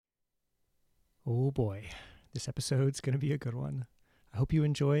Oh boy, this episode's going to be a good one. I hope you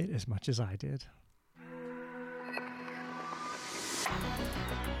enjoy it as much as I did.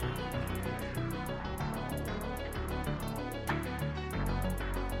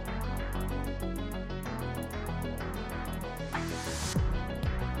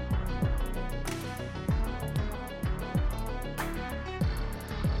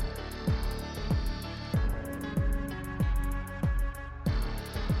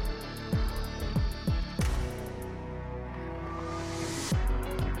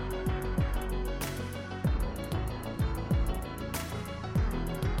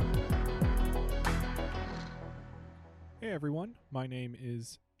 Hey everyone, my name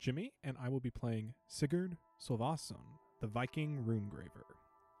is Jimmy, and I will be playing Sigurd Solvason, the Viking Runegraver.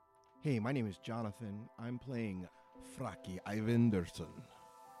 Hey, my name is Jonathan. I'm playing Fraki Eyvindersson,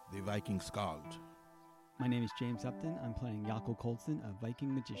 the Viking Skald. My name is James Upton. I'm playing Jakob Kolston, a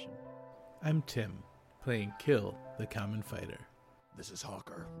Viking magician. I'm Tim, playing Kill, the Common Fighter. This is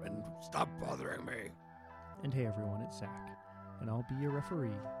Hawker, and stop bothering me. And hey everyone, it's Zach, and I'll be your referee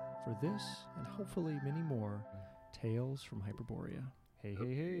for this and hopefully many more Tales from Hyperborea. Hey,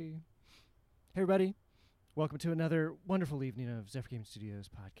 hey, hey. Hey everybody, welcome to another wonderful evening of Zephyr Game Studios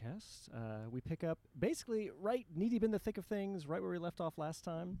podcast. We pick up basically right knee-deep in the thick of things, right where we left off last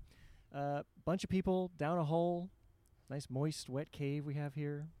time. Bunch of people down a hole, nice moist, wet cave we have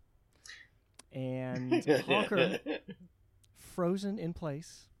here. And Hawker frozen in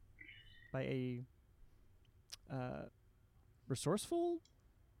place by a resourceful,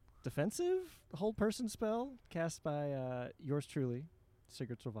 defensive hold person spell cast by yours truly,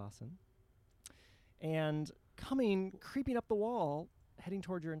 Sigurd Solvason. And creeping up the wall, heading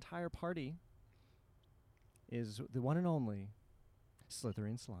toward your entire party, is the one and only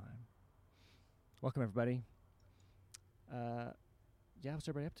Slithering Slime. Welcome, everybody. What's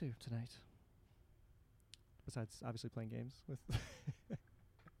everybody up to tonight? Besides, obviously, playing games with...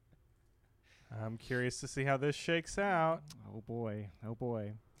 I'm curious to see how this shakes out. Oh, boy.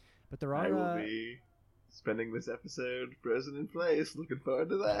 But there I are... will be spending this episode frozen in place. Looking forward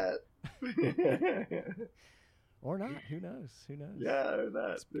to that. Or not. Who knows? Yeah, or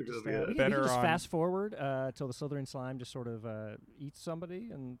not. We There's can gonna be just fast forward till the Slithering Slime just sort of eats somebody,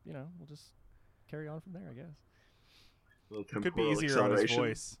 and, we'll just carry on from there, I guess. a little Could be temporal easier on his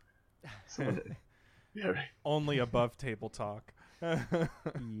acceleration. voice. Yeah, right. Only above table talk.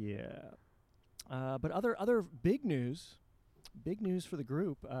 Yeah. But other big news for the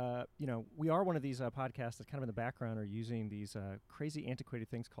group. We are one of these podcasts that kind of in the background are using these crazy antiquated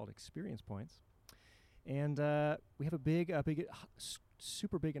things called experience points. And we have a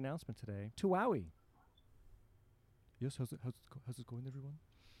super big announcement today. Tuawi. Yes, how's it going, everyone?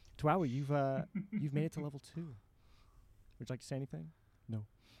 Tuawi, you've made it to level 2. Would you like to say anything? No.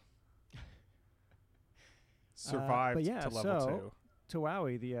 Survived to level 2.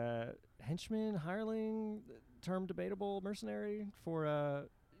 Tuawi, the henchman, hireling, term debatable mercenary for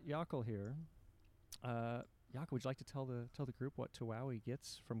Jakob here. Jakob, would you like to tell the group what Tuawi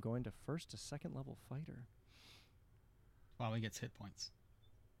gets from going to first to second level fighter? Tuawi gets hit points.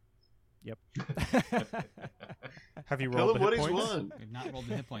 Yep. Have you Tell rolled him the what hit he's points? won. We've not rolled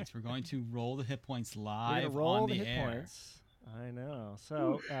the hit points. We're going to roll the hit points We're live gonna roll on the hit air. points. I know.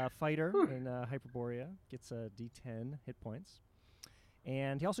 So fighter in Hyperborea gets a D10 hit points.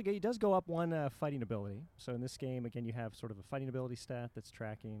 And he does go up one fighting ability. So in this game, again, you have sort of a fighting ability stat that's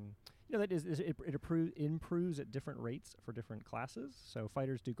tracking. It improves at different rates for different classes. So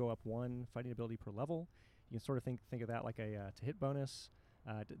fighters do go up one fighting ability per level. You can sort of think of that like a to hit bonus.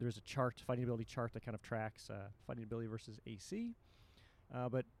 There's a fighting ability chart that kind of tracks fighting ability versus AC.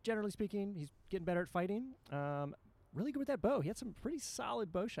 But generally speaking, he's getting better at fighting. Really good with that bow. He had some pretty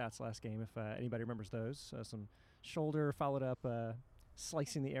solid bow shots last game, if anybody remembers those. Some shoulder followed up.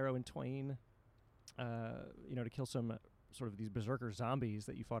 Slicing the arrow in twain, to kill some sort of these berserker zombies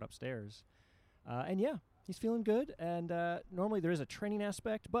that you fought upstairs. He's feeling good. And normally there is a training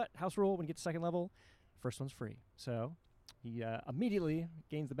aspect, but house rule, when you get to second level, first one's free. So he immediately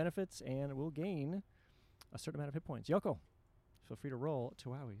gains the benefits and will gain a certain amount of hit points. Yoko, feel free to roll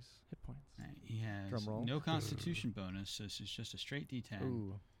Tuawi's hit points. He has Drum roll. no constitution bonus, so this is just a straight D10.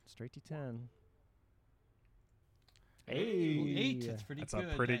 Ooh, straight D10. Hey. 8. That's pretty That's good.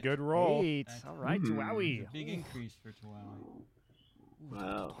 a pretty good roll. 8. All right, Tuawi. Big increase for Tuawi.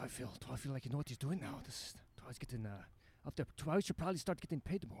 Wow. Do I feel like you know what he's doing now? Tuawi's getting up there. Tuawi should probably start getting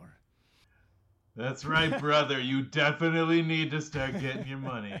paid more. That's right, brother. You definitely need to start getting your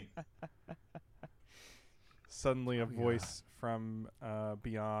money. Suddenly a voice from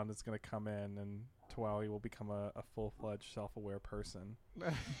beyond is going to come in and Tawawi will become a full-fledged, self-aware person.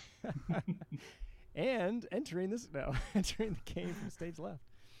 And entering the game from stage left.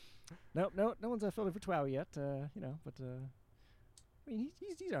 No one's filled in for Twowie yet. But I mean,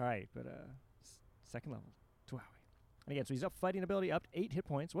 he's all right. But second level Twowie. And again, so he's up fighting ability, up 8 hit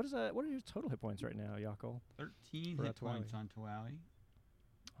points. What are your total hit points right now, Yakul? 13 For hit Tawawi. points on Tawawi.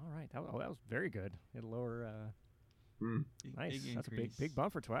 All right, that was very good. Hit a lower. Nice. Big That's a big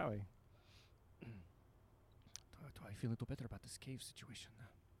bump for Twowie. Do I feel a little better about this cave situation?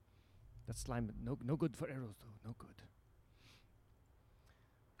 That slime, no good for arrows, though. No good.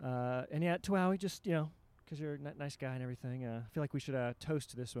 And yeah, Tawawi, just, because you're a nice guy and everything, I feel like we should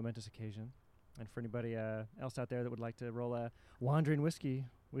toast to this momentous occasion. And for anybody else out there that would like to roll a Wandering Whiskey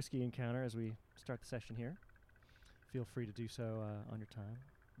encounter as we start the session here, feel free to do so on your time.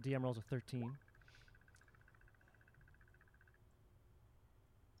 DM rolls a 13.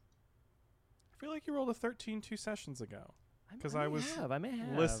 I feel like you rolled a 13 2 sessions ago. 'Cause I may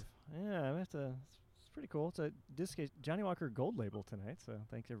have. list- Yeah, I have to. It's pretty cool. It's this case, Johnny Walker Gold label tonight. So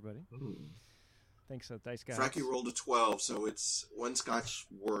thanks everybody. Thanks, Dice Guys. Fracky rolled a 12, so it's one scotch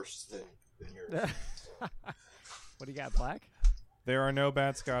worse than yours. What do you got, Black? There are no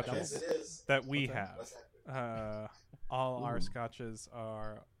bad scotches Yes, it is. that we What's have. What's that? All our scotches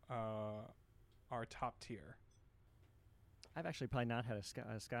are top tier. I've actually probably not had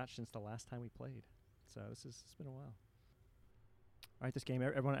a scotch since the last time we played. So it's been a while. All right, this game,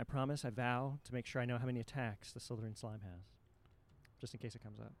 everyone, I promise, I vow to make sure I know how many attacks the Slytherin slime has, just in case it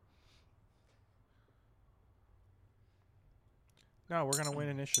comes up. No, we're gonna win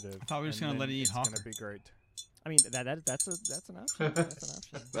initiative. I thought we were just and gonna let then it eat it's Hawker. gonna be great. I mean, that's an option. That's an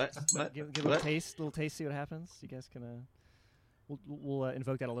option. But Give a little taste, see what happens. You guys can. We'll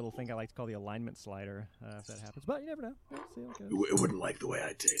invoke that little thing I like to call the alignment slider if that happens. But you never know. We'll see how it goes. It wouldn't like the way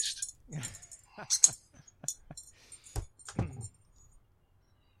I taste.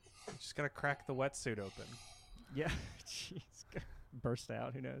 Just gotta crack the wetsuit open. Yeah, jeez, burst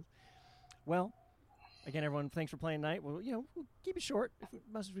out. Who knows? Well, again, everyone, thanks for playing tonight. We'll keep it short as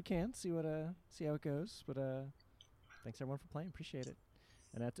much as we can. See how it goes. But thanks everyone for playing. Appreciate it.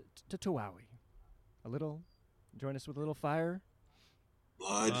 And to Tawawi, join us with a little fire.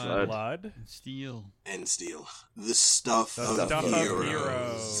 Blood. And steel. And steel. The stuff, The of, stuff heroes. of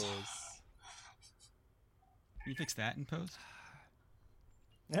heroes. Can you fix that in post?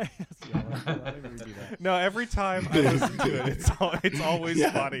 Maybe we do that. No, every time I listen to it, it's always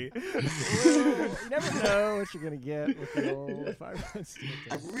funny. You never know what you're gonna get with the old fire.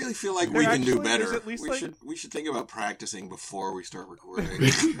 I really feel like There we can do actually is better. at least, We should think about practicing before we start recording.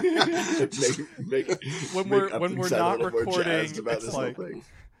 When we're not recording, it's like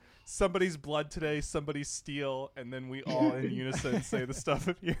somebody's blood today, somebody's steel, and then we all in unison say the stuff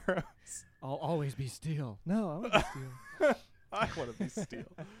of heroes. I'll always be steel. No, I want to be steel.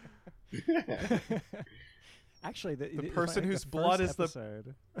 I want to be steel. Actually, the person I think whose the blood first is the-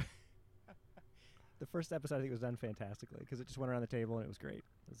 episode, the first episode, I think, was done fantastically because it just went around the table and it was great.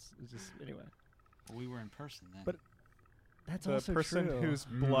 It was just anyway. Well, we were in person then. But that's The also person true. whose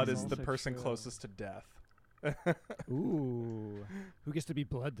blood That's is the also person true. closest to death. Ooh, who gets to be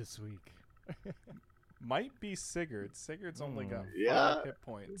blood this week? Might be Sigurd. Sigurd's only got 5 Yeah. hit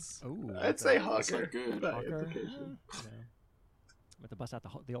points. Ooh, I'd say That's Hawker. not good. By Hawker. implication. With to bust out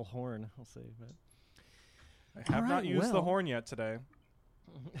the old horn. We'll see. But I have not Alright, used the well. horn yet today.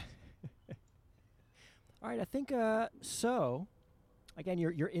 all right, I think so. Again,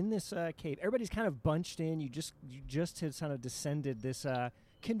 you're in this cave. Everybody's kind of bunched in. You just had kind of descended this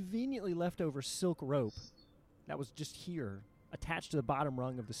conveniently leftover silk rope that was just here, attached to the bottom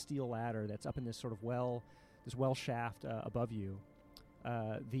rung of the steel ladder that's up in this sort of well shaft above you.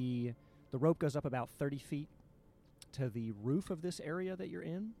 The rope goes up about 30 feet to the roof of this area that you're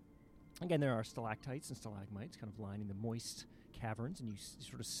in. Again, there are stalactites and stalagmites kind of lining the moist caverns, and you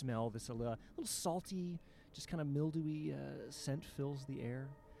sort of smell this little salty, just kind of mildewy scent fills the air.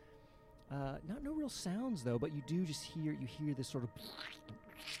 No real sounds though, but you do just hear this sort of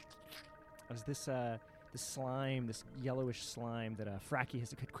as this slime, this yellowish slime that Fracky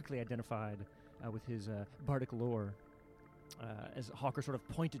has quickly identified with his bardic lore. As Hawker sort of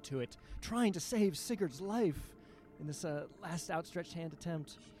pointed to it, trying to save Sigurd's life in this last outstretched hand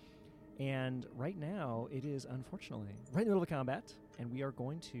attempt. And right now, it is unfortunately right in the middle of combat, and we are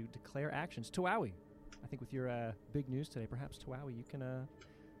going to declare actions. Tawawi, I think with your big news today, perhaps Tawawi, you can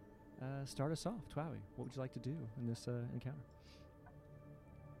start us off. Tawawi, what would you like to do in this encounter?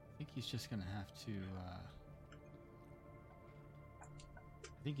 I think he's just going to have to...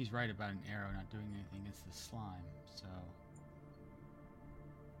 I think he's right about an arrow not doing anything against the slime, so...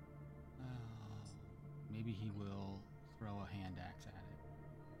 maybe he will throw a hand axe at it.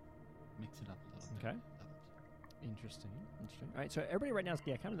 Mix it up a little bit. Okay. Interesting. All right, so everybody right now is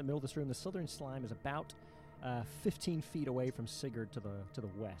kind of in the middle of this room. The Slithering Slime is about 15 feet away from Sigurd to the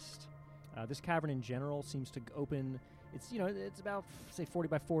west. This cavern in general seems to open. It's about say 40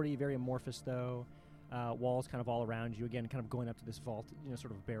 by 40, very amorphous though. Walls kind of all around you. Again, kind of going up to this vault,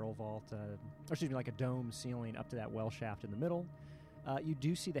 sort of a barrel vault, or excuse me, like a dome ceiling up to that well shaft in the middle. You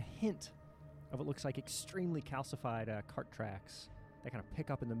do see the hint of what looks like extremely calcified cart tracks that kind of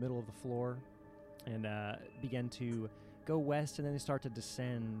pick up in the middle of the floor and begin to go west, and then they start to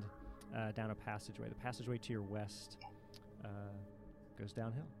descend down a passageway. The passageway to your west goes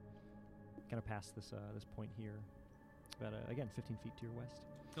downhill, kind of past this point here, about again 15 feet to your west.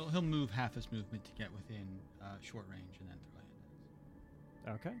 He'll move half his movement to get within short range, and then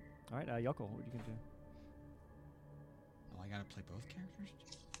throw it. Okay. All right, Yoko, what are you gonna do? Oh, I gotta play both characters.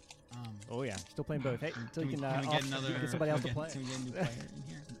 Oh yeah, still playing both. Hey, until you can get somebody else to play. Can we get a new player in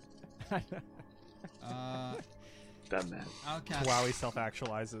here? Done that. I'll cast. Wowie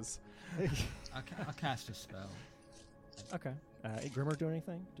self-actualizes. I'll cast a spell. Okay. Grimmer do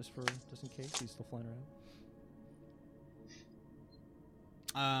anything just in case he's still flying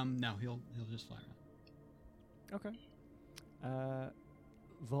around? No, he'll just fly around. Okay.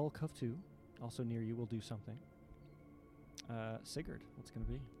 Volkovtu, also near you, will do something. Sigurd, what's going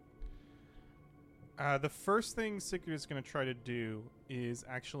to be? The first thing Sigurd is going to try to do is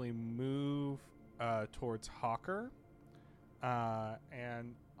actually move towards Hawker.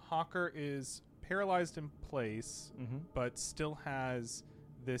 And Hawker is paralyzed in place, but still has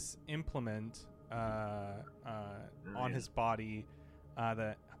this implement on his body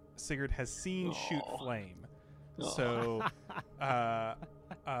that Sigurd has seen shoot flame. So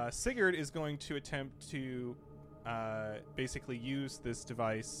Sigurd is going to attempt to basically use this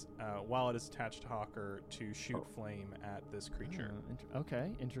device while it is attached to Hawker to shoot flame at this creature.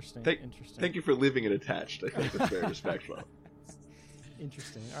 Okay, interesting. Thank you for leaving it attached. I think that's very respectful.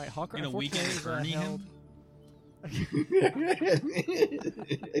 Interesting. All right, Hawker. You know, weekend is burning him.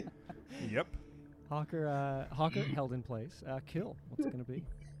 Yep. Hawker held in place. Kill. What's it going to be?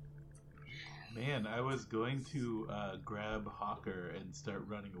 Man, I was going to grab Hawker and start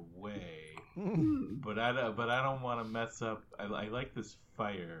running away, but I don't want to mess up. I like this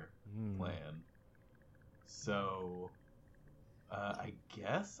fire plan, so I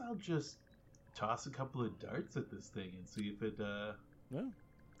guess I'll just toss a couple of darts at this thing and see if it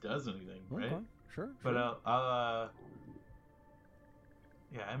does anything. Right? Okay. Sure. But I'll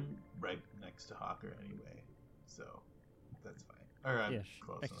yeah, I'm right next to Hawker anyway, so that's fine. All right, Ish.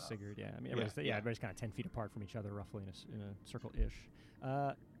 close Next to enough. Sigurd, yeah. I mean, everybody's kind of 10 feet apart from each other, roughly in a circle-ish.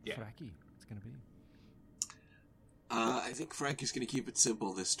 Fraki, what's going to be? I think Frankie's going to keep it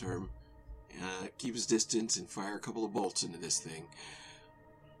simple this term. Keep his distance and fire a couple of bolts into this thing.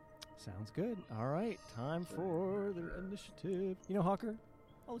 Sounds good. All right, time for the initiative. Hawker,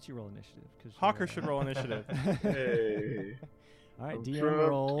 I'll let you roll initiative. Hawker should roll initiative. Hey. All right, I'm DM trapped.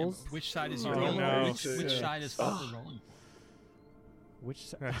 rolls. Which side is he Oh, rolling? no. Which side is Hawker rolling for? Which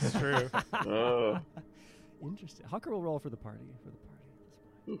side? That's true. Oh. Interesting. Hawker will roll for the party. That's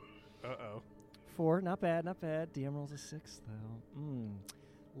fine. Uh-oh. 4, not bad. DM rolls a 6, though.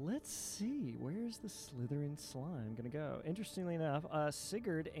 Let's see. Where's the Slithering Slime going to go? Interestingly enough,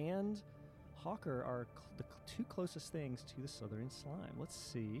 Sigurd and Hawker are the two closest things to the Slithering Slime. Let's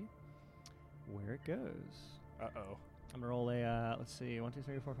see where it goes. Uh-oh. I'm going to roll a, let's see, 1, 2,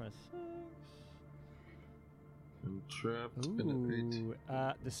 3, 4, 5, 6. I'm trapped in a pit.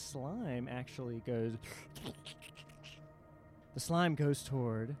 The slime actually goes... The slime goes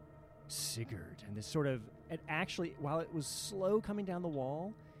toward Sigurd. And this sort of... It actually, while it was slow coming down the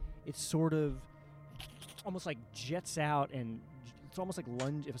wall, it sort of almost like jets out, and it's almost like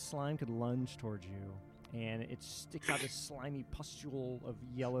if a slime could lunge towards you. And it sticks out this slimy pustule of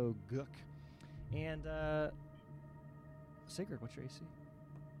yellow gook. And, Sigurd, what's your AC?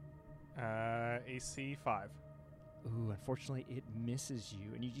 AC 5. Ooh, unfortunately, it misses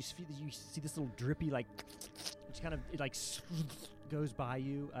you, and you just feel you see this little drippy which kind of goes by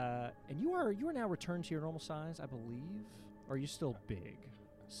you, and you are now returned to your normal size, I believe, or are you still big,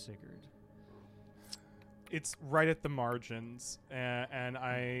 Sigurd? It's right at the margins, and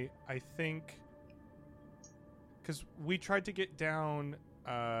I think because we tried to get down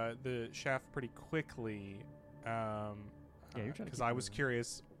the shaft pretty quickly. You're trying to because I was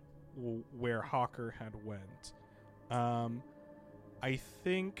curious where Hawker had went. I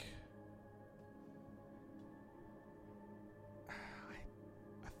think I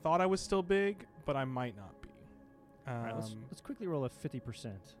thought I was still big, but I might not be. All right, let's quickly roll a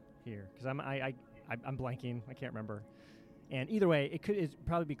 50% here, because I I'm blanking. I can't remember. And either way, it'd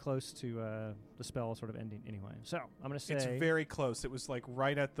probably be close to the spell sort of ending anyway. So I'm going to say It's very close. It was like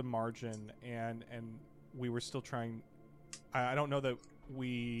right at the margin, and we were still trying. I don't know that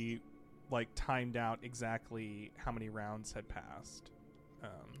we like timed out exactly how many rounds had passed.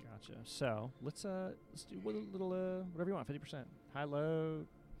 Gotcha. So let's do a little whatever you want. 50%, high, low.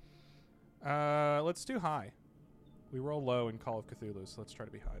 Let's do high. We roll low in Call of Cthulhu, so let's try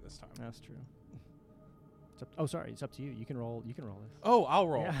to be high this time. That's true. It's up to you. You can roll this. Oh, I'll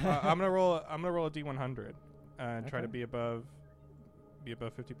roll. Yeah. I'm gonna roll a D100 and try to Okay. be above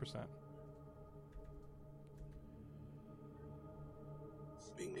 50%.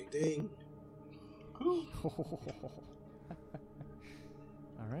 Ding, ding, ding.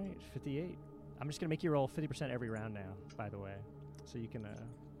 All right, 58. I'm just gonna make you roll 50% every round now. By the way, so you can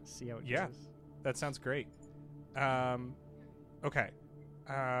see how it Yeah. goes. That sounds great. Okay.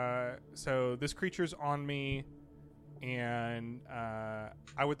 So this creature's on me, and I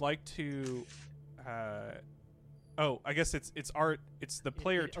would like to. I guess it's the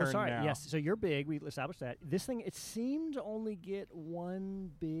player turn sorry. now. Yes. So you're big. We established that. This thing, it seemed to only get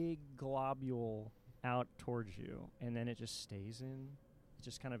one big globule out towards you, and then it just stays in. It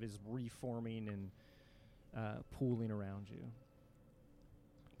just kind of is reforming and pooling around you.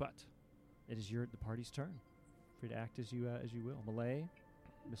 But it is the party's turn. Free to act as you will. Melee,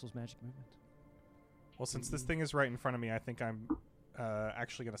 missiles, magic movement. Well, since this thing is right in front of me, I think I'm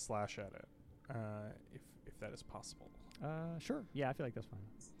actually going to slash at it, if that is possible. Sure. Yeah, I feel like that's fine.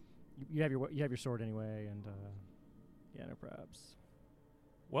 You have your sword anyway, and yeah, no probs.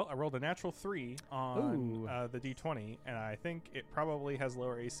 Well, I rolled a natural 3 on Ooh. the D20, and I think it probably has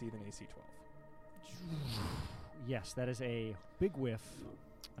lower AC than AC 12. Yes, that is a big whiff,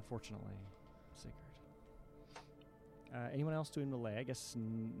 unfortunately. Sigurd. Anyone else doing melee? I guess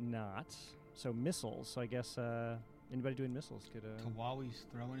not. So missiles. So I guess anybody doing missiles could. Tawawi's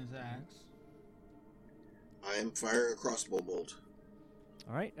throwing his axe. I am firing a crossbow bolt.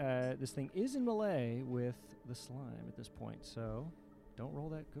 All right. This thing is in melee with the slime at this point. So don't roll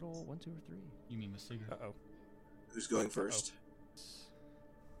that good old 1, 2, or 3. You mean with Sigurd? Uh-oh. Who's going first?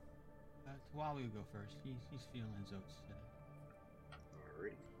 Tawawi will go first. He's feeling his oats today.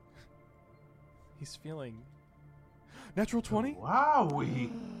 Alrighty. He's feeling... Natural 20?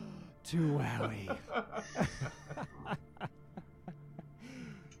 Wowie! Too wowie.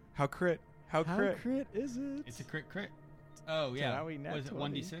 How crit? How How crit? crit is it? It's a crit. Oh yeah. Tawawi nat Was it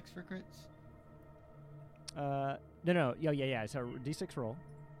 20. 1d6 for crits? No. Yeah. So D6 roll.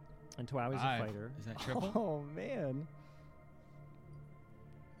 And Tawawi's a 5. fighter. Is that triple? Oh man.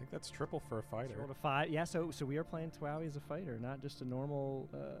 I think that's triple for a fighter. Rolled a 5. Yeah, so we are playing Tawawi as a fighter, not just a normal.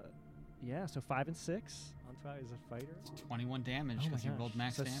 Yeah, so 5 and 6 on Tawawi as a fighter. 21 damage Oh my because you gosh. rolled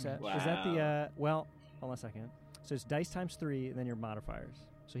max So damage. Is that the well? Hold on a second. So it's dice times 3, and then your modifiers.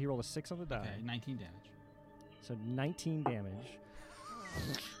 So he rolled a 6 on the die. Okay, 19 damage. So 19 damage.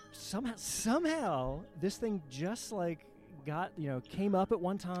 Somehow, this thing just like came up at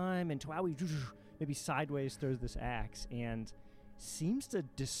one time, and Tawawi maybe sideways throws this axe and seems to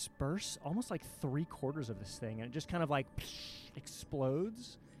disperse almost like 3/4 of this thing, and it just kind of like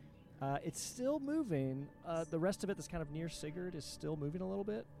explodes. It's still moving. The rest of it that's kind of near Sigurd is still moving a little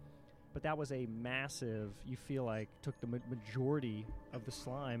bit, but that was a massive, you feel like, took the majority of the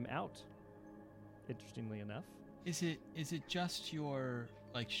slime out, interestingly enough. Is it just your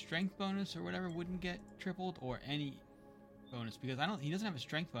like strength bonus or whatever wouldn't get tripled, or any bonus? Because he doesn't have a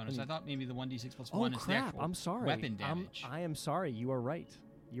strength bonus. I thought maybe the 1d6 plus 1 is the crap, actual I'm sorry. weapon damage. I am sorry. You are right.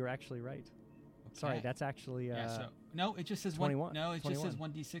 You're actually right. Sorry, Okay. that's actually no, it just says 21. 1. No, it 21. just says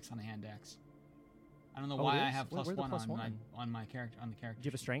 1d6 on the hand axe. I don't know Oh, why it I is? have Where- plus where the 1 plus on one? my character on the character. Do you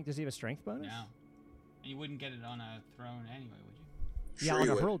have a sheet. strength? Does he have a strength bonus? No, and you wouldn't get it on a throne anyway, would you? Yeah, Sure on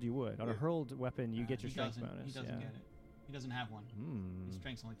you a would. hurled you would. On a Yeah. hurled weapon, you get your he strength doesn't, bonus. He doesn't yeah. get it. He doesn't have one. His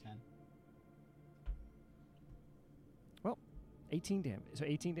strength's only 10. 18 damage. So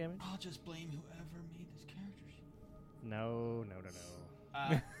 18 damage? I'll just blame whoever made this character sheet. No.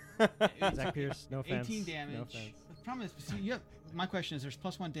 It's Zach Pierce, no offense. 18 damage. No offense. The problem is, see, my question is, there's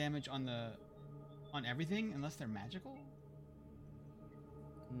plus 1 damage on everything unless they're magical.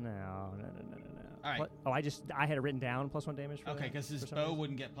 No. All right. I had it written down plus 1 damage for Okay, that, because his for some bow reason.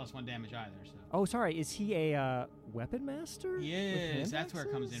 wouldn't get plus 1 damage either. So. Oh, sorry. Is he a weapon master? with Yes, hand that's where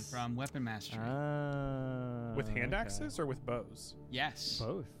it comes in axes? from. Weapon mastery. With hand okay. axes or with bows? Yes.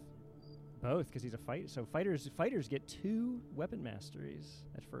 Both, because he's a fighter. So fighters get 2 weapon masteries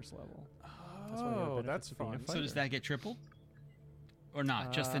at first level. That's why they have Oh, benefits that's of being a fun. So does fighter. that get tripled? Or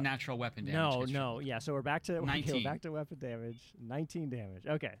not? Just the natural weapon damage? No, gets no. tripled? Yeah, so we're back to 19. back to weapon damage. 19 damage.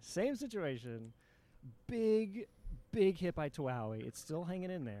 Okay, same situation. big hit by Tawawi. It's still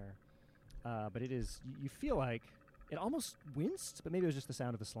hanging in there, but it is. You feel like it almost winced, but maybe it was just the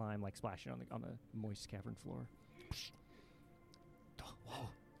sound of the slime like splashing on the moist cavern floor. Whoa!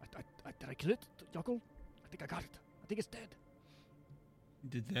 Did I kill it, Yoko? I think I got it. I think it's dead. You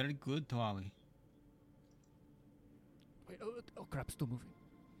did very good, Tawawi. Wait, oh crap! Still moving.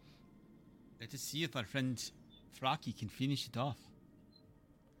 Let us see if our friend Frocky can finish it off.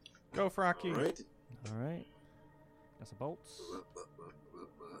 Go, Frocky. All right. All right. Got some bolts.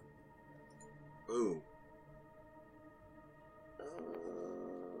 Boom.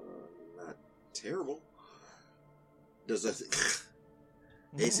 Not terrible. Does that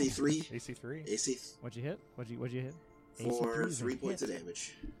AC3? AC3. AC What'd you hit? What'd you hit? for AC3 is a 3 points of hit.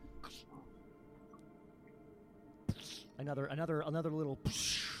 damage. Another little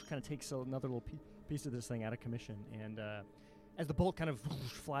kind of takes another little piece of this thing out of commission, and as the bolt kind of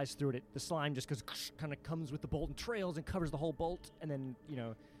flies through it, the slime just kind of comes with the bolt and trails and covers the whole bolt, and then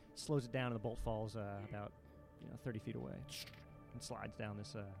slows it down, and the bolt falls about 30 feet away and slides down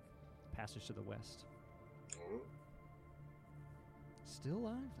this passage to the west. Still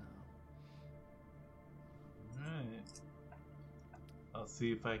alive though. Alright. I'll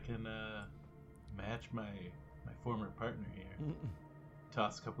see if I can match my former partner here.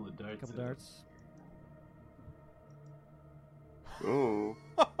 Toss a couple of darts. Couple at him. darts. Oh,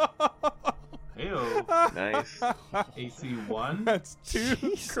 Heyo. nice. AC 1. That's 2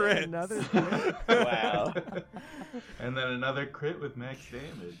 Jeez, crits. another crit. Wow. And then another crit with max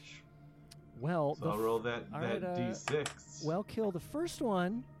damage. Well, So I'll roll that all right, D6. well, kill the first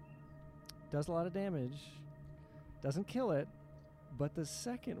one. Does a lot of damage. Doesn't kill it. But the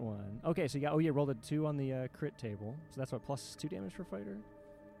second one... Okay, so you rolled a 2 on the crit table. So that's what, plus 2 damage for fighter?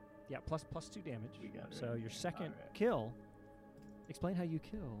 Yeah, plus 2 damage. We got it. So your second Alright. kill... Explain how you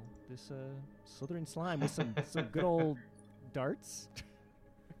kill this slithering slime with some good old darts.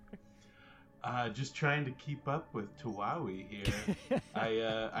 Just trying to keep up with Tawawi here.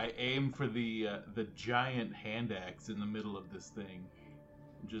 I aim for the giant hand axe in the middle of this thing.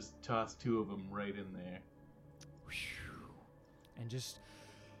 Just toss 2 of them right in there. And just...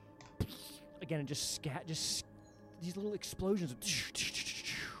 Again, and just these little explosions.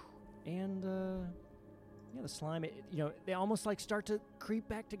 And... the slime, they almost like start to creep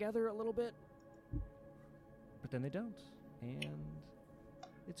back together a little bit, but then they don't, and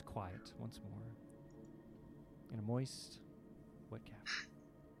it's quiet once more in a moist, wet cavern.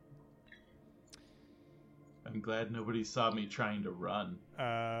 I'm glad nobody saw me trying to run.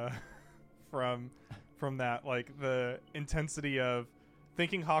 From that, like the intensity of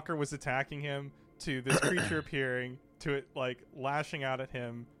thinking Hawker was attacking him to this creature appearing to it like lashing out at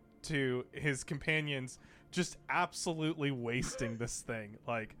him to his companions just absolutely wasting this thing.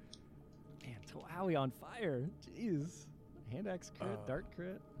 Like, Man, Tawawi on fire. Jeez. Hand axe crit, dart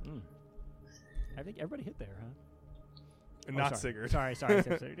crit. I think everybody hit there, huh? not sorry. Sigurd. Sorry.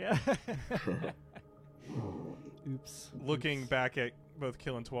 Sigurd, yeah. Oops. Looking back at both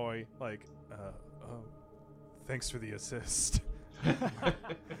Kill and Toy, like, oh, thanks for the assist.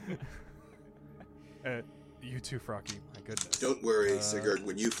 You too, Frocky. My goodness. Don't worry, Sigurd.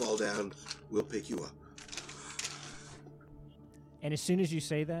 When you fall down, we'll pick you up. And as soon as you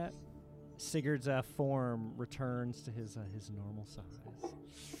say that, Sigurd's form returns to his normal size.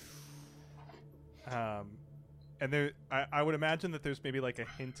 And there, I would imagine that there's maybe like a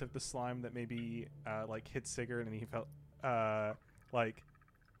hint of the slime that maybe like hit Sigurd, and he felt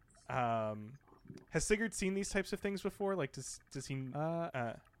has Sigurd seen these types of things before? Like, does he?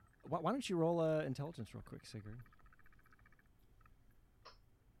 Why don't you roll intelligence real quick, Sigurd?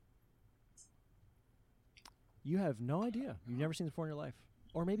 You have no idea. You've never seen this before in your life.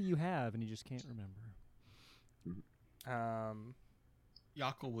 Or maybe you have and you just can't remember.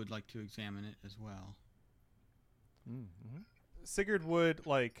 Yako would like to examine it as well. Mm-hmm. Sigurd would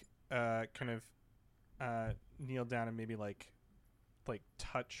like kind of kneel down and maybe like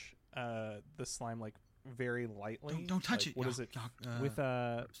touch the slime like very lightly. Don't touch Like, it. What is it? With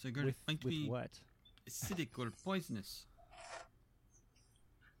Sigurd, might with be what? acidic or poisonous.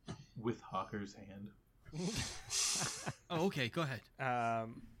 With Hawker's hand. Oh, okay. Go ahead.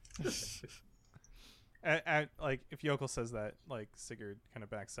 Like if Yokel says that, like Sigurd kind of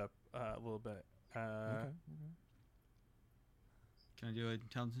backs up a little bit. Okay. Can I do an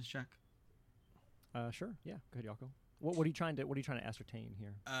intelligence check? Sure. Yeah. Go ahead, Yako. What are you trying to ascertain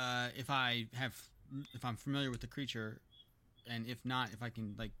here? If I'm familiar with the creature, and if not, if I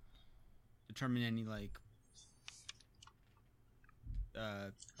can like determine any like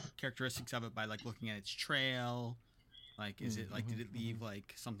characteristics of it by like looking at its trail, Like, is it like did it leave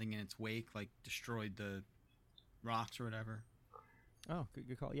like something in its wake, like destroyed the rocks or whatever? Oh,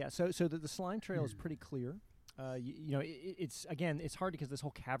 good call. Yeah, so the slime trail is pretty clear. You know, it's again, it's hard because this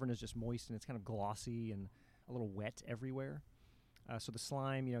whole cavern is just moist and it's kind of glossy and a little wet everywhere. So the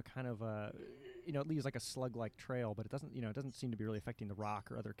slime, you know, kind of, you know, it leaves like a slug-like trail, but it doesn't seem to be really affecting the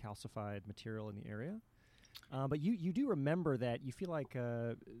rock or other calcified material in the area. But you do remember that you feel like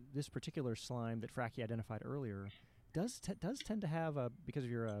this particular slime that Fracky identified earlier does tend to have, because of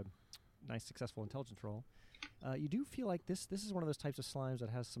your nice successful intelligence roll, you do feel like this is one of those types of slimes that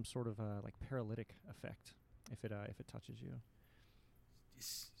has some sort of like paralytic effect if it touches you.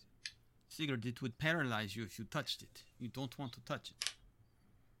 Sigurd, it would paralyze you if you touched it. You don't want to touch it.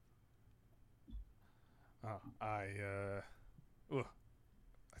 I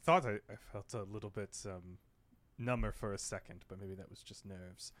thought I felt a little bit number for a second, but maybe that was just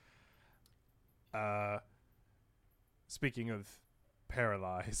nerves. Speaking of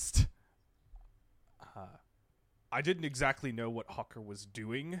paralyzed, I didn't exactly know what Hawker was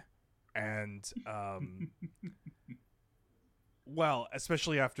doing, and well,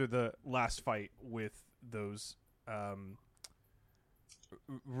 especially after the last fight with those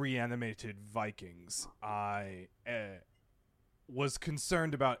reanimated Vikings, I was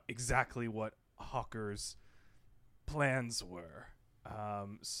concerned about exactly what Hawker's plans were.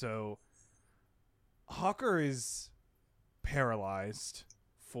 So Hawker is paralyzed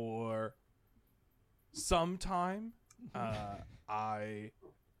for some time. I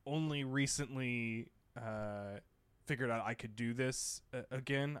only recently figured out I could do this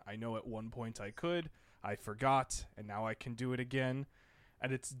again. I know at one point I could. I forgot, and now I can do it again.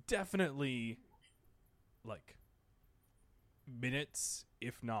 And it's definitely like minutes,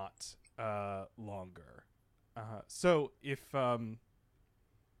 if not longer. So if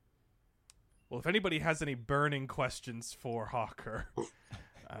anybody has any burning questions for Hawker, you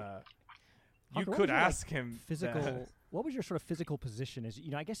Hawker, could ask him. Physical. What was your sort of physical position?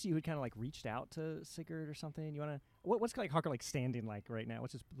 I guess you had kind of like reached out to Sigurd or something. You want to? What's like Hawker like standing like right now?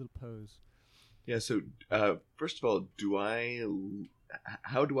 What's his little pose? Yeah. So first of all,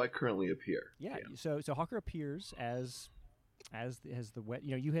 how do I currently appear? Yeah. So Hawker appears as the wet.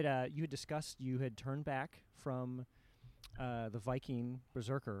 You know, you had discussed you had turned back from the Viking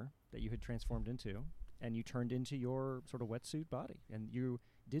berserker that you had transformed into, and you turned into your sort of wetsuit body, and you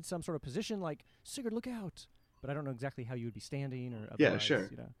did some sort of position like Sigurd, look out. But I don't know exactly how you would be standing or otherwise. Yeah, sure.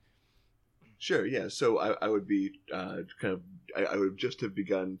 You know. Sure, yeah. So I would be I would just have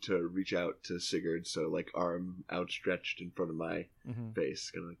begun to reach out to Sigurd, so like arm outstretched in front of my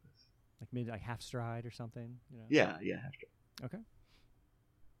face, kind of like this. Like maybe like half stride or something. You know? Yeah, half stride. Okay.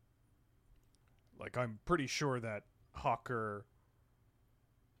 Like, I'm pretty sure that Hawker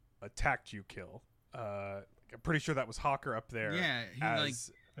attacked you, Kill. I'm pretty sure that was Hawker up there. Yeah, he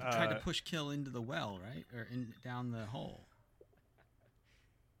tried to push Kill into the well, right, or down the hole.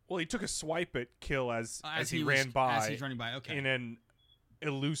 Well, he took a swipe at Kill as he was, ran by. As he's running by, okay. In an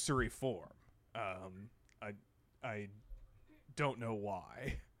illusory form. I don't know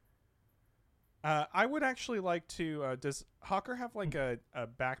why. I would actually like to. Does Hawker have like a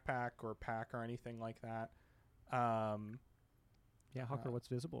backpack or pack or anything like that? Yeah, Hawker, what's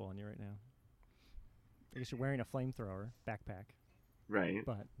visible on you right now? I guess you're wearing a flamethrower backpack. Right.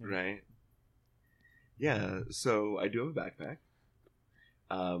 But right. Yeah. So I do have a backpack.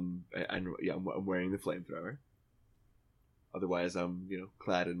 I'm wearing the flamethrower. Otherwise, I'm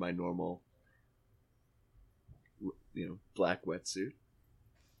clad in my normal black wetsuit.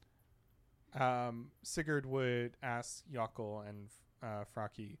 Sigurd would ask Yakel and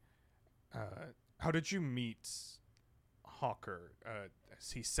Fraki, how did you meet Hawker?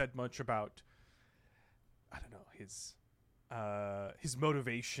 Has he said much about, I don't know, his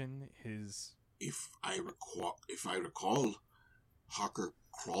motivation, his... If I recall, Hawker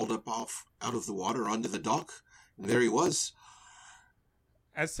crawled up out of the water onto the dock, and there he was.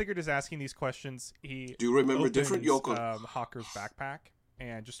 As Sigurd is asking these questions, he do you remember different Yakel? Hawker's backpack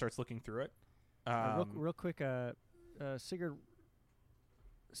and just starts looking through it. Real quick,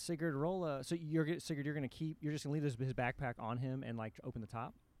 Sigurd, roll. So you're just gonna leave his backpack on him and like open the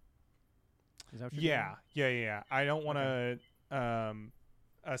top. Is that what you're doing? Yeah. I don't want to,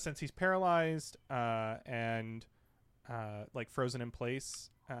 since he's paralyzed and like frozen in place.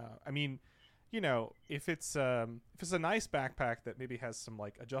 I mean, if it's a nice backpack that maybe has some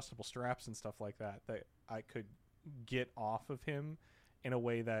like adjustable straps and stuff like that I could get off of him in a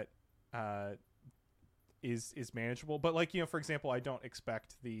way that is manageable. But like, for example, I don't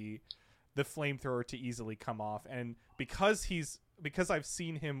expect the flamethrower to easily come off, and because I've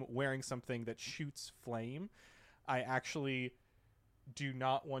seen him wearing something that shoots flame, I actually do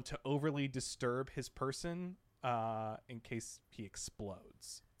not want to overly disturb his person in case he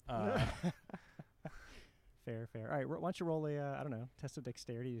explodes. Fair. All right, why don't you roll a, I don't know, test of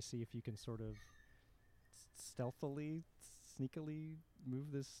dexterity to see if you can sort of stealthily, sneakily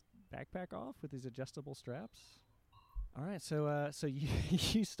move this backpack off with these adjustable straps. All right, so you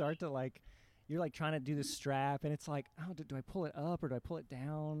you start to like, you're like trying to do this strap, and it's like, oh, do I pull it up or do I pull it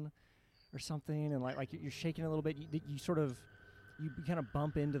down or something? And like you're shaking a little bit. You sort of, you kind of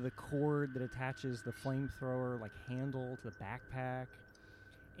bump into the cord that attaches the flamethrower like handle to the backpack,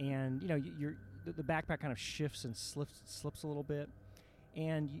 and you know the backpack kind of shifts and slips a little bit,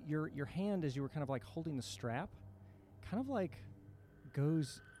 and your hand, as you were kind of like holding the strap, kind of like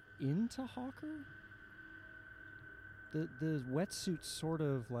goes into Hawker. The wetsuit sort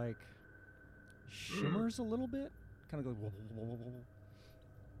of like shimmers a little bit, kind of goes,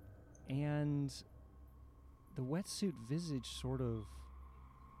 and the wetsuit visage sort of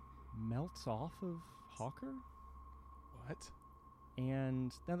melts off of Hawker. What?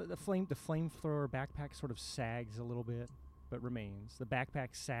 And now the flamethrower backpack sort of sags a little bit, but remains. The backpack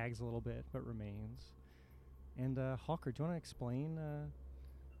sags a little bit, but remains. And Hawker, do you want to explain,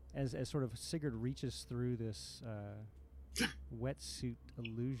 as sort of Sigurd reaches through this wetsuit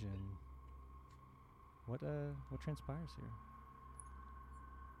illusion, what transpires here?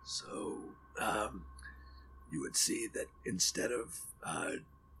 So, you would see that instead of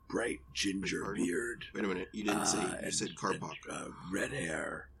bright ginger beard. Wait a minute, you didn't say. You said Karpak. Red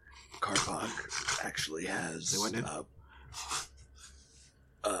hair. Karpak actually has. Say what now?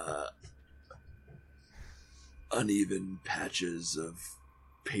 Uneven patches of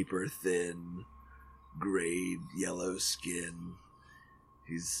paper thin, grayed yellow skin.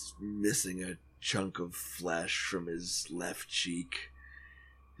 He's missing a chunk of flesh from his left cheek.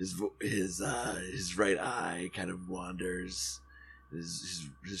 His right eye kind of wanders. His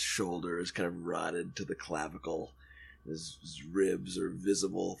shoulder is kind of rotted to the clavicle. His ribs are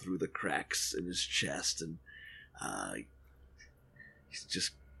visible through the cracks in his chest, and he's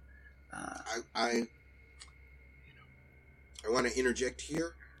just. I want to interject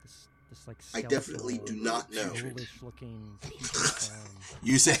here. This like I definitely do not know. Looking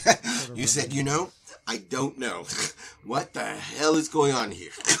You said you know. I don't know. What the hell is going on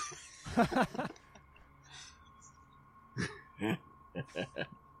here?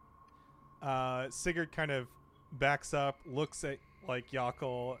 Sigurd kind of backs up, looks at like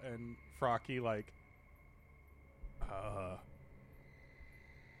Yakel and Frocky like,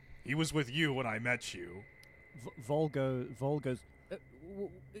 he was with you when I met you. Vol goes,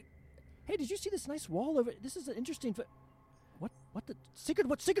 hey, did you see this nice wall over? This is an interesting. What Sigurd?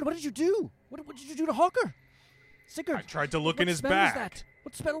 What did you do? What did you do to Hawker? Sigurd, I tried to look in his spell was back. that?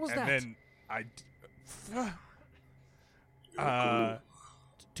 What spell was that? And then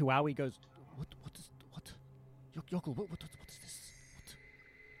Tuawi goes, what? Yokel, what is this?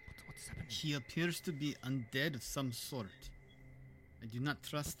 What's happening? He appears to be undead of some sort. I do not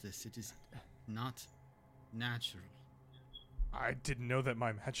trust this. It is not natural. I didn't know that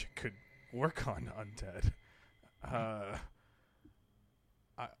my magic could work on undead.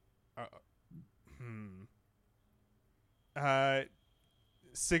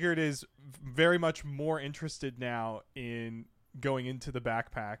 Sigurd is very much more interested now in going into the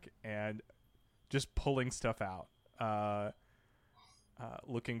backpack and just pulling stuff out.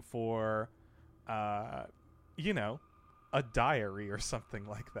 Looking for, a diary or something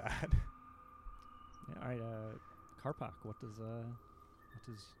like that. Yeah, all right, Karpak, what does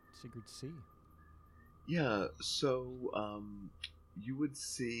Sigurd see? Yeah, so you would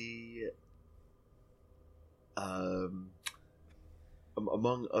see,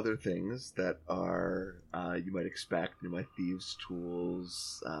 among other things that are you might expect, my thieves'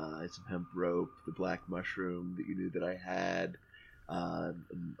 tools, some hemp rope, the black mushroom that you knew that I had,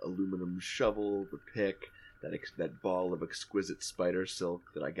 an aluminum shovel, the pick, that ball of exquisite spider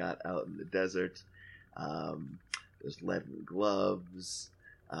silk that I got out in the desert. There's leaden gloves.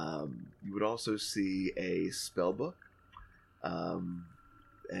 You would also see a spell book,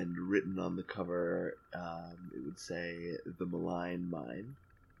 and written on the cover, it would say "The Malign Mind."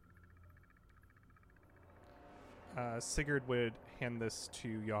 Sigurd would hand this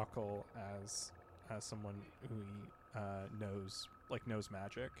to Yakel as someone who he knows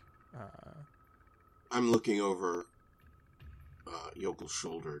magic. I'm looking over Yokel's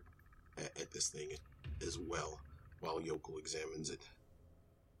shoulder at this thing as well, while Yokel examines it.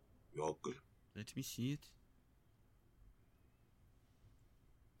 Yokel? Let me see it.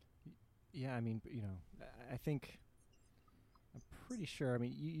 Yeah, I mean, I think I'm pretty sure. I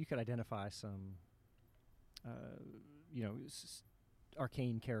mean, you could identify some you know,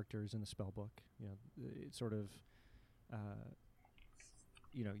 arcane characters in the spell book. You know, it's sort of,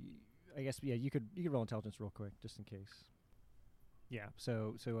 you know, I guess you could roll intelligence real quick just in case. Yeah.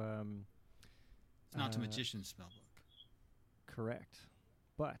 So It's not a magician's spell book. Correct,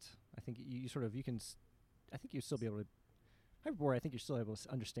 but I think you sort of I think you'll still be able to. Hyperborea, I think you're still able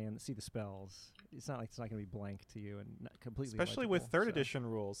to see the spells. It's not like it's not going to be blank to you and not completely. Especially with legible, third edition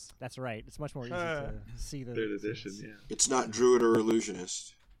rules. That's right. It's much more easy to see the Third edition, yeah. It's not druid or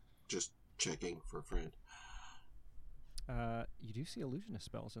illusionist. Just checking for a friend. You do see illusionist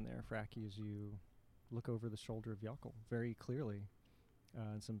spells in there, Fracky, as you look over the shoulder of Yakel very clearly.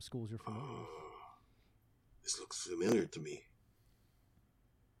 In some schools you're familiar with. This looks familiar to me.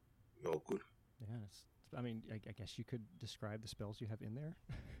 No good. Yeah, I mean, I guess you could describe the spells you have in there.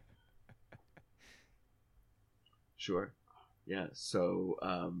 Sure. Yeah, so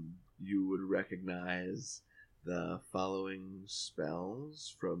you would recognize the following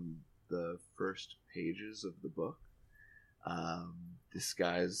spells from the first pages of the book.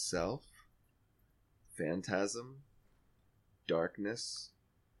 Disguise Self, Phantasm, Darkness,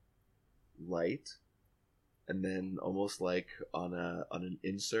 Light, and then almost like on an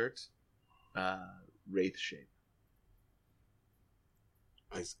insert, Wraith Shape.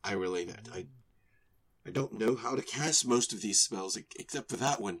 I relate that. I don't know how to cast most of these spells except for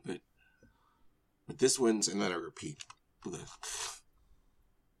that one, but this one's, and then I repeat.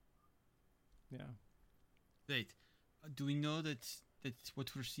 Yeah. Wait, do we know that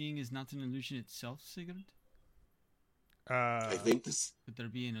what we're seeing is not an illusion itself, Sigurd? I think this. Could there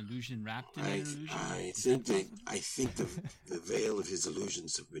be an illusion wrapped in an illusion? I think the veil of his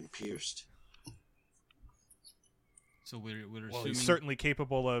illusions have been pierced. So we're Well, assuming he's certainly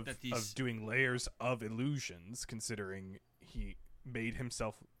capable of that these- doing layers of illusions, considering he made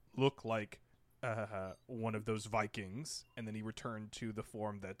himself look like one of those Vikings, and then he returned to the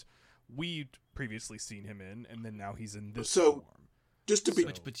form that we'd previously seen him in, and then now he's in this form. Just to be,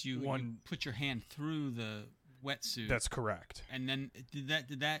 but you put your hand through the wetsuit. That's correct. And then did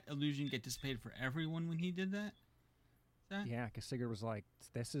that illusion get dissipated for everyone when he did that? Yeah, because Sigurd was like,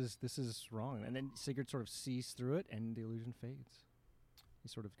 "This is wrong," and then Sigurd sort of sees through it, and the illusion fades. He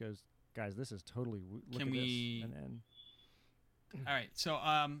sort of goes, "Guys, this is totally look Can at we? this." And then, all right, so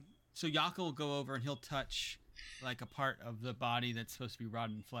Yakel will go over and he'll touch like a part of the body that's supposed to be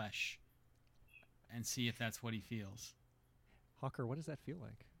rotten flesh, and see if that's what he feels. Hawker, what does that feel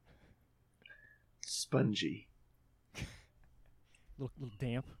like? Spongy. Little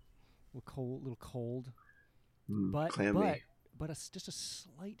damp, little cold. Clammy. But just a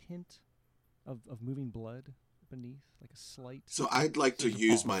slight hint of moving blood beneath, like a slight. So I'd like to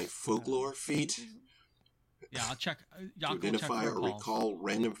use my folklore feat. Yeah, I'll check. To identify or recall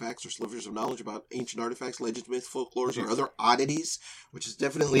random facts or slivers of knowledge about ancient artifacts, legends, myths, folklores, or other oddities, which is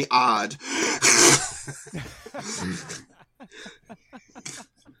definitely odd.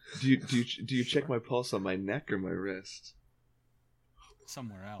 Do you check my pulse on my neck or my wrist?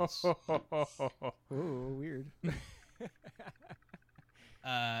 Somewhere else. Oh, weird.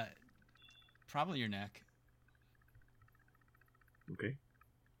 Probably your neck. Okay.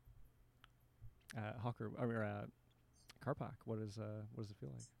 Hawker, or Karpak, what does it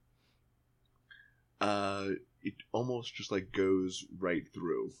feel like? It almost just like goes right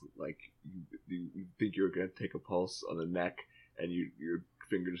through. Like you think you're gonna take a pulse on the neck, and your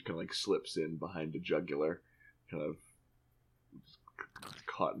finger just kind of like slips in behind the jugular, kind of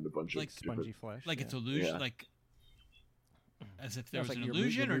caught in a bunch like of spongy flesh. Like it's illusion, Yeah. like as if there It's was like an you're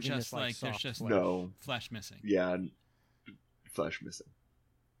illusion, or moving just this, like, like there's soft just flesh. No. flesh missing. Yeah, flesh missing.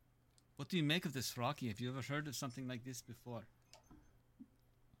 What do you make of this, Rocky? Have you ever heard of something like this before?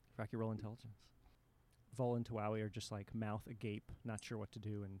 Fracky, roll intelligence. Vol and Tawawi are just like mouth agape, not sure what to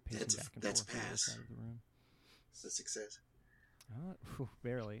do, and pacing back and that's forth on the other pass. side of the room. It's a success.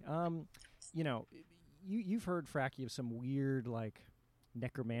 Barely. You know, you've heard, Fracky, of some weird like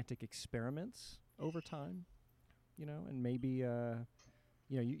necromantic experiments over time. You know, and maybe you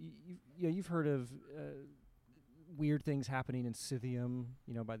know you've heard of weird things happening in Scythium.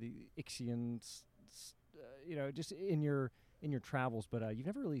 You know, by the Ixians. You know, just in your travels, but you've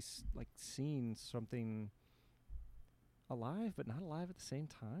never really seen something alive but not alive at the same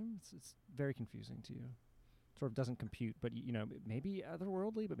time. It's very confusing to you. Sort of doesn't compute, but you know, maybe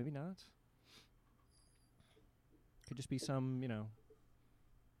otherworldly, but maybe not. Could just be some, you know,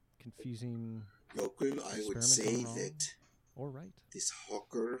 confusing. Local, I would experiment say going wrong. that Or right. this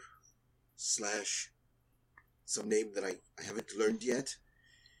Hawker / some name that I haven't learned yet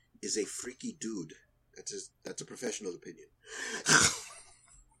is a freaky dude. That's a professional opinion.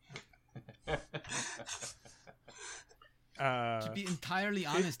 To be entirely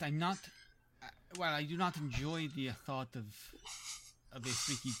honest, I'm not. Well, I do not enjoy the thought of a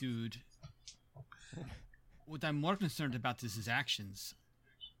freaky dude. What I'm more concerned about is his actions.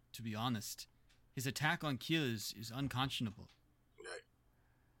 To be honest, his attack on Kiel is unconscionable.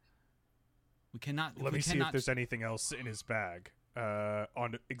 We cannot. Let me see if there's anything else in his bag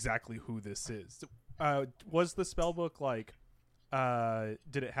on exactly who this is. Was the spellbook like?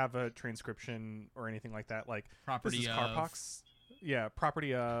 Did it have a transcription or anything like that? Like Property this is of. Karpak's. Yeah,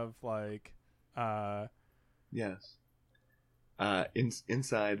 property of like. Yes.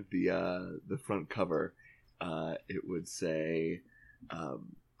 Inside the front cover, it would say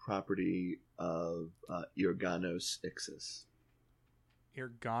property of Irganos Ixis.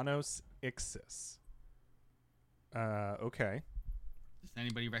 Irganos Ixis. Okay. Does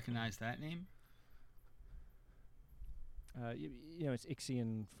anybody recognize that name? You know, it's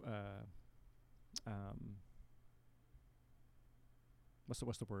Ixian.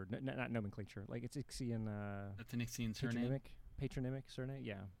 What's the word? Not nomenclature. Like it's Ixian. That's an Ixian surname. Patronymic surname.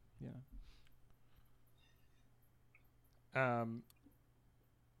 Yeah.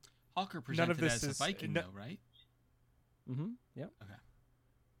 Hawker presented as a Viking, though, right? Mm-hmm. Yep. Okay.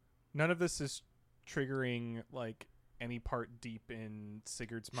 None of this is triggering like any part deep in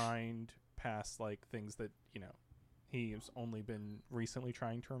Sigurd's mind past like things that he's only been recently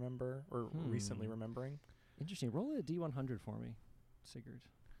trying to remember or recently remembering. Interesting. Roll a D100 for me, Sigurd.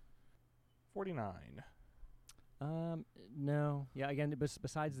 49. No. Yeah. Again,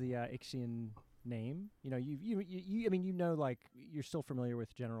 besides the Ixian name, you. I mean, like you're still familiar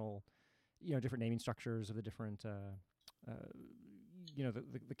with general, different naming structures of the different, the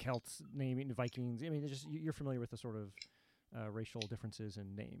Celts naming, the Vikings. I mean, you're familiar with the sort of racial differences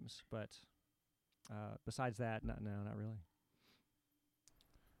in names, but besides that, not really.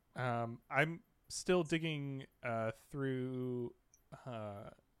 I'm still digging through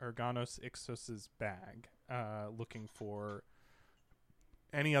Irganos Ixos's bag, looking for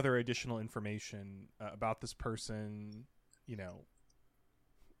any other additional information about this person.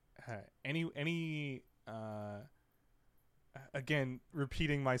 Any again,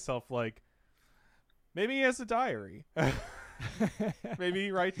 repeating myself, like maybe he has a diary. Maybe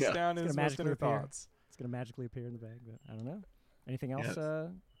he writes down his most inner thoughts. It's going to magically appear in the bag, but I don't know. Anything else? Yes.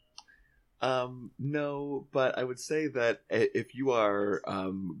 No, but I would say that if you are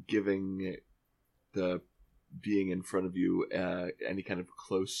giving the being in front of you any kind of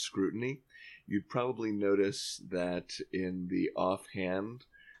close scrutiny, you'd probably notice that in the offhand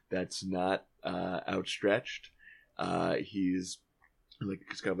that's not outstretched, he's kind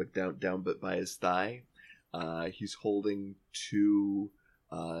of like down but by his thigh. He's holding two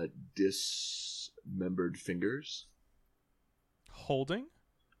dismembered fingers. Holding?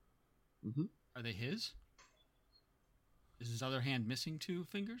 Mm-hmm. Are they his? Is his other hand missing two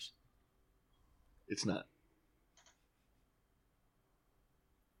fingers? It's not.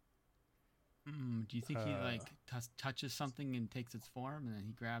 Do you think he touches something and takes its form, and then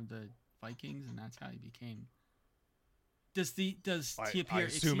he grabbed the Vikings, and that's how he became? Does he appear? I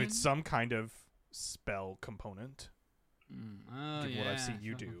assume Ixian? it's some kind of spell component. Given what I see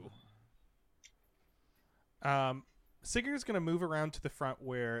you do. Sigurd's gonna move around to the front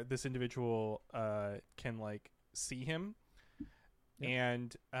where this individual can see him,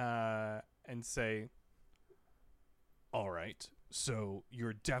 and say, "All right, so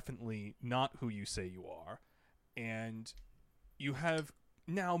you're definitely not who you say you are, and you have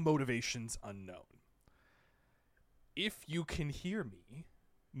now motivations unknown. If you can hear me,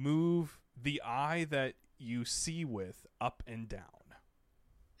 move the eye that you see with up and down."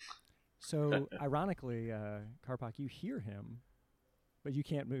 So, ironically, Karpak, you hear him, but you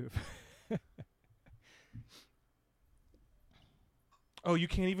can't move. Oh, you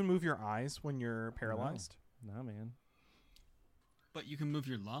can't even move your eyes when you're paralyzed? No, man. But you can move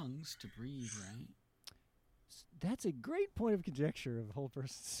your lungs to breathe, right? That's a great point of conjecture of a whole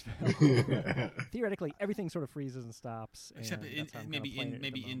person's spell. Theoretically, everything sort of freezes and stops. Except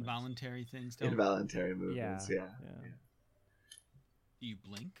maybe involuntary things. Don't. Involuntary movements, yeah. Do you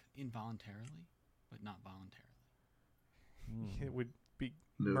blink involuntarily, but not voluntarily? It would be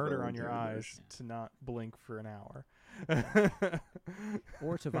murder on your eyes to not blink for an hour.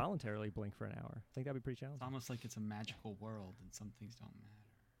 Or to voluntarily blink for an hour. I think that'd be pretty challenging. It's almost like it's a magical world and some things don't matter.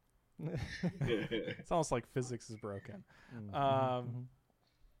 It's almost like physics is broken. And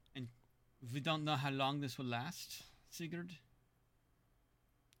we don't know how long this will last, Sigurd?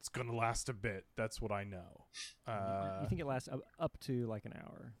 It's going to last a bit. That's what I know. You think it lasts up to like an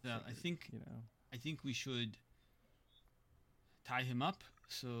hour? Yeah, I think we should tie him up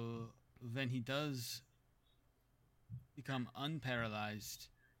so when he does become unparalyzed,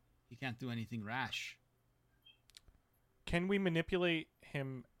 he can't do anything rash. Can we manipulate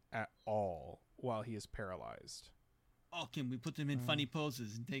him at all while he is paralyzed? Oh, can we put him in funny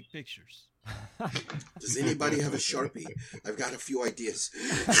poses and take pictures? Does anybody have a Sharpie? I've got a few ideas.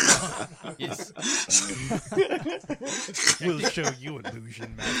 Yes. We'll show you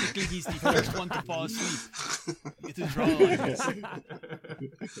illusion I magic. think he's the first one to fall asleep. It is draw like this.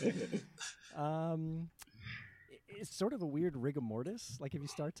 It's sort of a weird rigor mortis. Like if you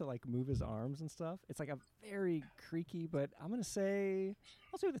start to like move his arms and stuff, it's like a very creaky. But I'm gonna say,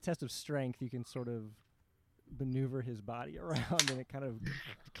 I'll say with a test of strength, you can sort of maneuver his body around, and it kind of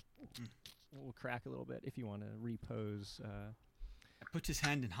will crack a little bit if you want to repose. Puts his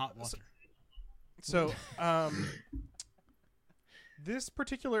hand in hot water. So, this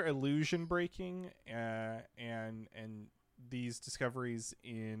particular illusion breaking and these discoveries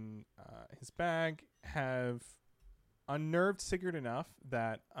in his bag have unnerved Sigurd enough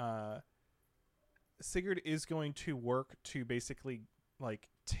that Sigurd is going to work to basically like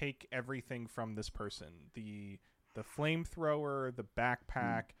take everything from this person: the flamethrower, the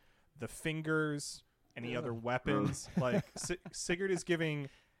backpack, the fingers, any other weapons. Like Sigurd is giving.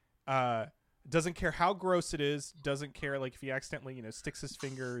 Doesn't care how gross it is. Doesn't care like if he accidentally sticks his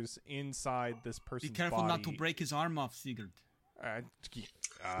fingers inside this person's Be careful body. not to break his arm off, Sigurd. I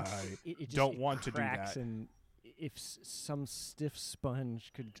It don't want to do cracks, that. and if some stiff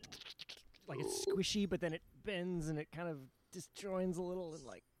sponge could, like it's squishy, but then it bends and it kind of disjoins a little, and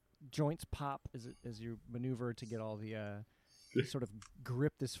like joints pop as you maneuver to get all the sort of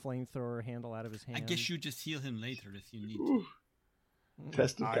grip this flamethrower handle out of his hand. I guess you just heal him later if you need to.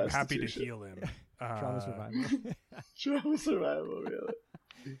 Test of I'm happy to constitution. heal him. Trauma survival. Trauma survival,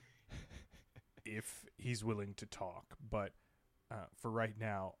 really. If he's willing to talk, but for right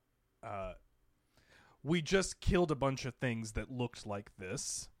now, we just killed a bunch of things that looked like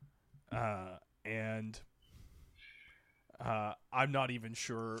this, and I'm not even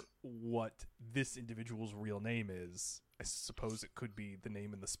sure what this individual's real name is. I suppose it could be the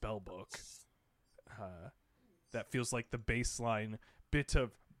name in the spell book. That feels like the baseline bit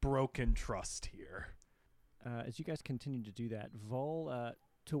of broken trust here. As you guys continue to do that, Vol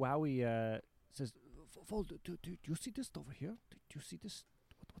Tuawi says, Vol, do you see this over here? Do you see this?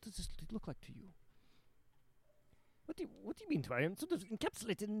 What does this look like to you? What do you mean, Tuawi? I'm sort of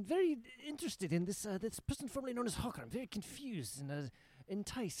encapsulated and very interested in this this person formerly known as Hawker. I'm very confused and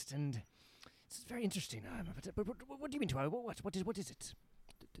enticed, and it's very interesting. But what do you mean, Tuawi? What is it?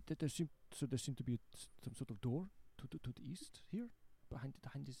 There seem to be some sort of door to the east here, behind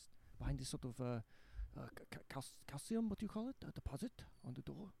this sort of calcium. What do you call it? A deposit on the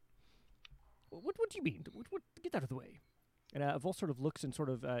door. What do you mean? What? Get out of the way. And Vol sort of looks and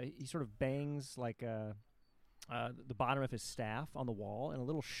he sort of bangs like the bottom of his staff on the wall, and a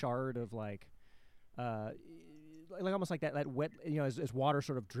little shard of like almost like that wet, as water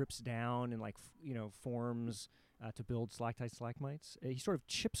sort of drips down and like forms to build stalactites, stalagmites. He sort of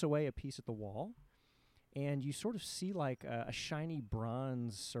chips away a piece at the wall, and you sort of see like a shiny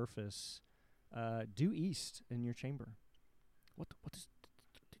bronze surface due east in your chamber. What is?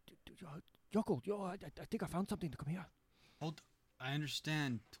 Yoko, I think I found something to come here. Hold, I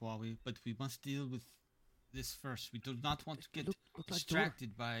understand, Tuawi, but we must deal with this first. We do not want to get Look like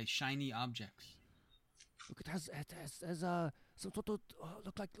distracted by shiny objects. Look, it has some sort of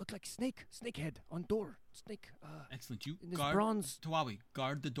look like snake head on door. Snake. Excellent. You in this guard, bronze. Tuawi,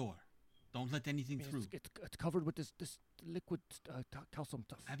 guard the door. Don't let anything through. It's covered with this liquid calcium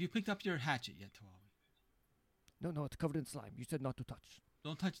stuff. Have you picked up your hatchet yet, Tuawi? No, it's covered in slime. You said not to touch.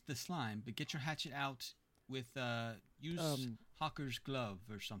 Don't touch the slime, but get your hatchet out with use Hawker's glove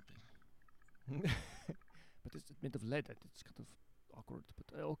or something. But it's made of lead. It's kind of awkward.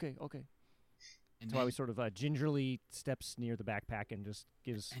 But okay. And So I sort of gingerly steps near the backpack and just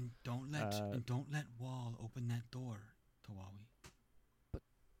gives. And don't let Wall open that door, Tuawi. But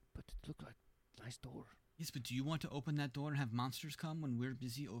it looked like a nice door. Yes, but do you want to open that door and have monsters come when we're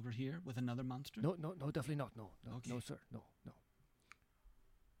busy over here with another monster? No, definitely not. No, Okay. no, sir. No.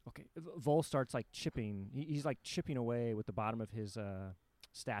 Okay, Vol starts like chipping. He's like chipping away with the bottom of his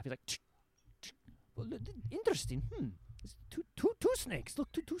staff. He's like, well, interesting. It's two snakes.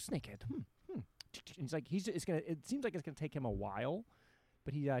 Look, two snakehead. And he's like, it seems like it's gonna take him a while,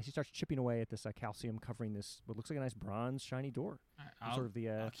 but he starts chipping away at this calcium covering this what looks like a nice bronze shiny door. I'll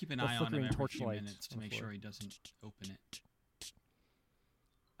keep an the eye on him flickering every few torchlight minutes to on the make floor. sure he doesn't open it.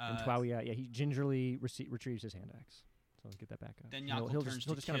 And Tuawi, he gingerly retrieves his hand axe. So let's get that back up. Then And Yakel he'll turns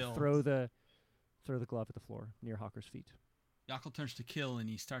just to kind kill. of throw the glove at the floor near Hawker's feet. Yakel turns to kill and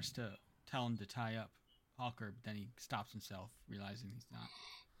he starts to tell him to tie up Hawker, but then he stops himself, realizing he's not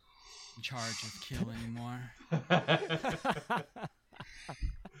in charge of Kill anymore.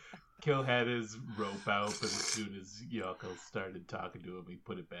 Kill had his rope out, but as soon as Yoko started talking to him, he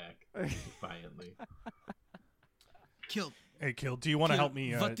put it back defiantly. Kill. Hey, Kill, do you want to help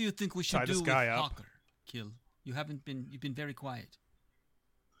me what do you think we should tie do this with guy up? Hawker? Kill. You've been very quiet.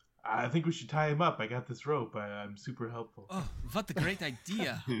 I think we should tie him up. I got this rope. I'm super helpful. Oh, what a great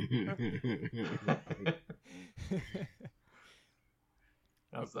idea.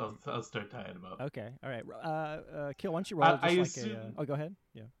 I'll start tying him up. Okay, all right. Kill, why don't you roll Oh, go ahead.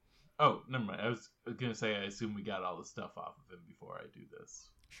 Yeah. Oh, never mind. I was going to say, I assume we got all the stuff off of him before I do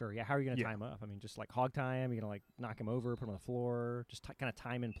this. Sure, yeah. How are you going to tie him up? I mean, just like hog tie him? You're going to like knock him over, put him on the floor, just kind of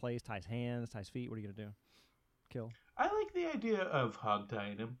tie him in place, tie his hands, tie his feet? What are you going to do? Kill. I like the idea of hog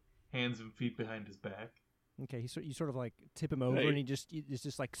tying him, hands and feet behind his back. Okay, you sort of like tip him over, and it's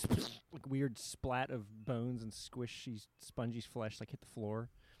just like weird splat of bones and squishy, spongy flesh like hit the floor,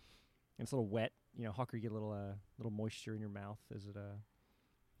 and it's a little wet. You know, Hawker, you get a little moisture in your mouth as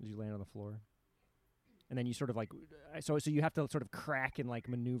you land on the floor, and then you sort of like so you have to sort of crack and like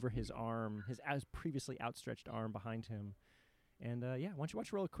maneuver his arm, his previously outstretched arm behind him, and why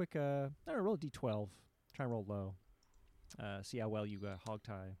don't you roll a quick roll a d12, try and roll low. See how well you hog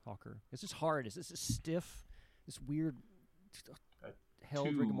tie Hawker. It's just hard. It's just stiff. This weird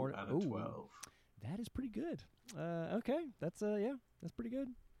held rigor mortis. Out of 12. That is pretty good. Okay, that's pretty good.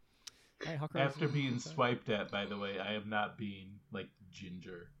 All right, Hawker, After being swiped at, by the way, I am not being like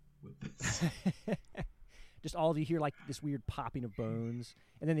Ginger with this. Just all of you hear like this weird popping of bones,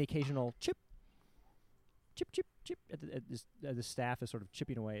 and then the occasional chip, chip, chip, chip. The staff is sort of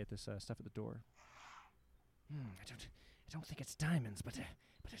chipping away at this stuff at the door. I don't think it's diamonds, but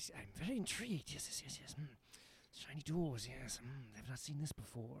I'm very intrigued. Yes. Shiny doors, yes. I've not seen this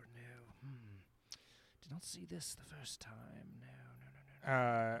before, no. Did not see this the first time,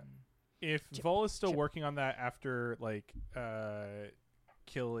 no. If Vol is still working on that after, like,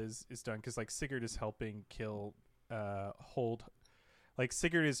 Kill is done, because, like, Sigurd is helping Kill hold... Like,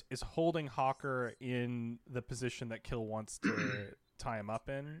 Sigurd is holding Hawker in the position that Kill wants to tie him up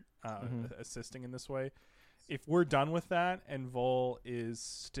in, assisting in this way. If we're done with that and Vol is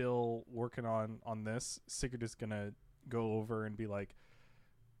still working on this, Sigurd is going to go over and be like,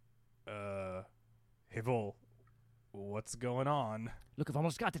 hey, Vol, what's going on? Look, I've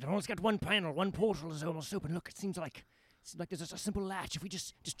almost got it. I've almost got one panel. One portal is almost open. Look, it seems like there's just a simple latch. If we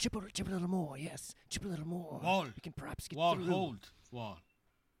just chip a little more, yes. Chip a little more. Wall. We can perhaps get Wall, through. hold. Wall.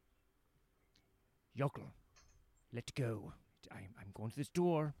 Yokel, let go. I'm going to this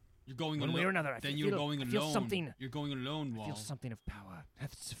door. You're going one way or another. Then you're going alone. I feel something. You're going alone, Wall. I feel something of power.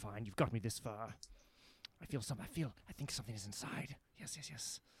 That's fine. You've got me this far. I feel something. I think something is inside. Yes.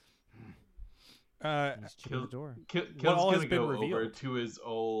 Kill's all has gonna been go revealed? over to his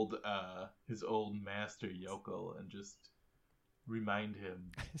old master Yokel and just remind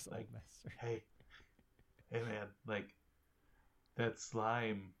him, His like, old master. hey man, like that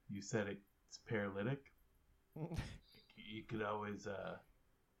slime. You said it's paralytic. You could always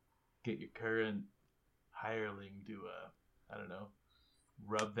get your current hireling to I don't know,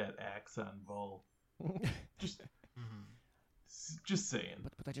 rub that axe on Vol. Just saying.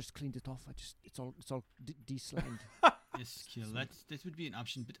 But I just cleaned it off. It's all de-slimed. Yes, Kill. That would be an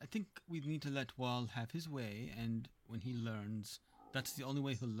option, but I think we need to let Wall have his way, and when he learns, that's the only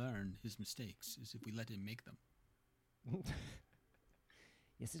way he'll learn his mistakes, is if we let him make them.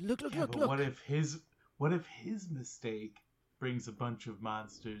 Yes, look. But what if his mistake brings a bunch of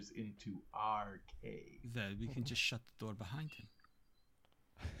monsters into our cave? Then we can just shut the door behind him.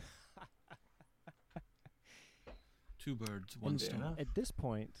 Two birds, one stone. At this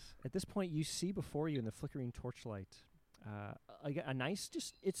point, you see before you in the flickering torchlight, a nice,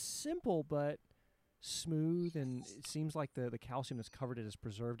 it's simple but smooth, and it seems like the calcium that's covered it has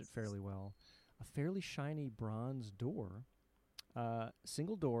preserved it fairly well. A fairly shiny bronze door,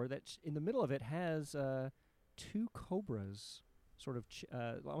 single door that in the middle of it has two cobras, sort of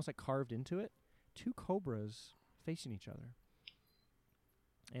almost like carved into it. Two cobras facing each other,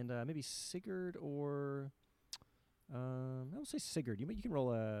 and maybe Sigurd or. I would say Sigurd. You can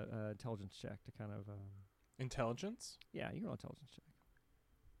roll a intelligence check to kind of. Intelligence? Yeah, you can roll an intelligence check.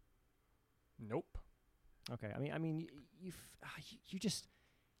 Nope. Okay. I mean,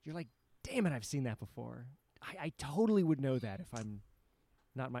 you're like, damn it! I've seen that before. I totally would know that if I'm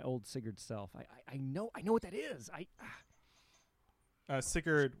not my old Sigurd self. I know what that is.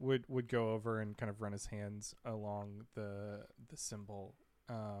 Sigurd would go over and kind of run his hands along the symbol.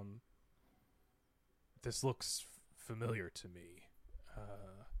 This looks familiar to me,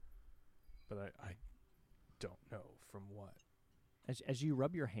 but don't know from what. As you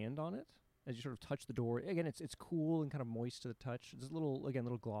rub your hand on it, as you sort of touch the door, again, it's cool and kind of moist to the touch. There's a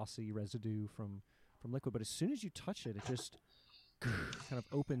little glossy residue from liquid, but as soon as you touch it, it just kind of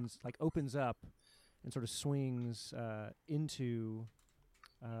opens up and sort of swings into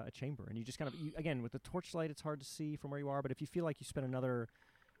a chamber. And you just kind of, again, with the torchlight, it's hard to see from where you are, but if you feel like you spend another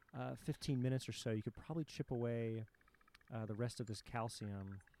 15 minutes or so, you could probably chip away the rest of this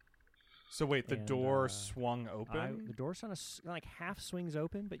calcium. So wait, the door swung open? The door kind of like half swings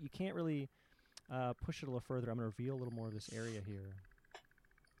open, but you can't really push it a little further. I'm going to reveal a little more of this area here.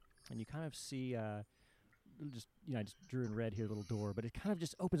 And you kind of see, I just drew in red here, the little door, but it kind of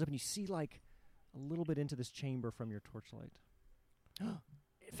just opens up and you see like a little bit into this chamber from your torchlight.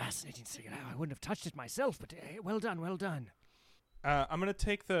 Fascinating, Sigurd. I wouldn't have touched it myself, but well done, well done. I'm going to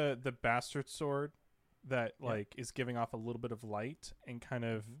take the bastard sword that is giving off a little bit of light and kind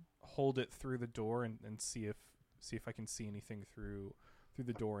of hold it through the door and see if I can see anything through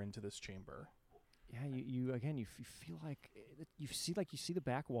the door into this chamber. Yeah, you feel like you see the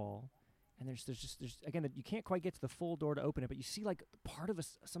back wall, and there's again that you can't quite get to the full door to open it, but you see like part of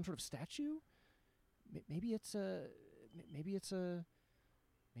some sort of statue. Maybe it's a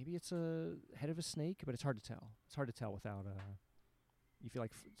head of a snake, but it's hard to tell. It's hard to tell without you feel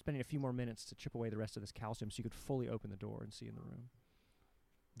like spending a few more minutes to chip away the rest of this calcium so you could fully open the door and see in the room.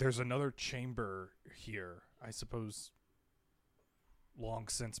 There's another chamber here, I suppose, long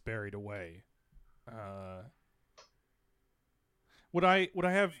since buried away. Would I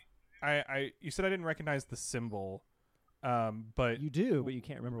have? You said I didn't recognize the symbol, but you do, but you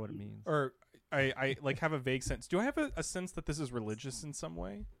can't remember what it means. Or I like have a vague sense. Do I have a sense that this is religious in some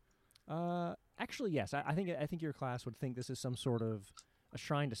way? Actually, yes. I think your class would think this is some sort of a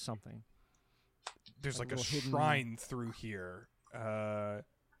shrine to something. There's like a shrine through here.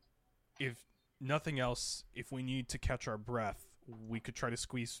 If nothing else, if we need to catch our breath, we could try to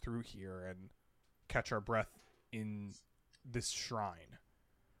squeeze through here and catch our breath in this shrine.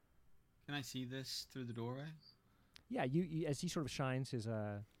 Can I see this through the doorway? Yeah, you as he sort of shines his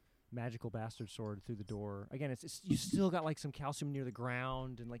magical bastard sword through the door. Again, it's you still got like some calcium near the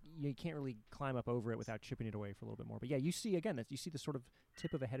ground, and like you can't really climb up over it without chipping it away for a little bit more. But yeah, you see again that you see the sort of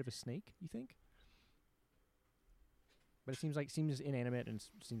tip of a head of a snake. You think, but it seems inanimate and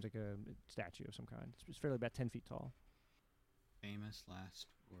seems like a statue of some kind. It's fairly about 10 feet tall. Famous last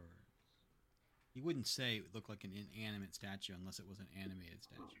words. You wouldn't say it looked like an inanimate statue unless it was an animated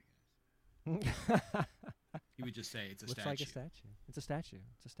statue. You would just say it's a statue. Looks like a statue. It's a statue.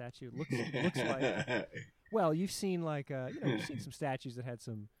 It's a statue. Looks like. Well, you've seen you've seen some statues that had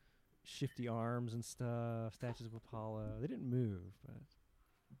some shifty arms and stuff. Statues of Apollo. They didn't move, but.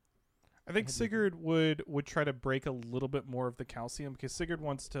 I think Sigurd would try to break a little bit more of the calcium because Sigurd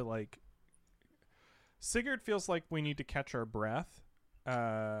wants to Sigurd feels like we need to catch our breath,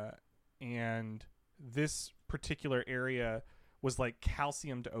 and this particular area was like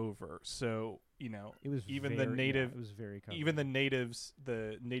calciumed over, so it was even the native. It was very covered. Even the natives,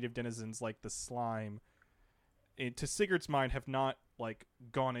 the native denizens like the slime, to Sigurd's mind, have not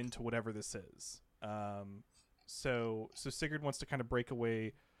gone into whatever this is. So Sigurd wants to kind of break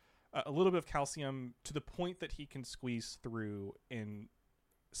away a little bit of calcium to the point that he can squeeze through and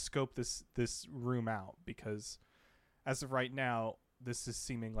scope this room out, because as of right now, this is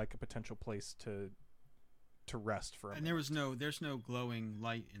seeming like a potential place to rest for a minute. And there's no glowing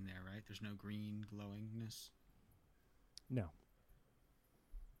light in there, right? There's no green glowingness? No.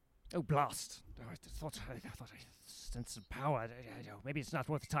 Oh, blast. I thought I sensed some power. Maybe it's not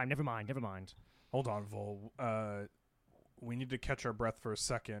worth the time. Never mind. Hold on, Vol. We need to catch our breath for a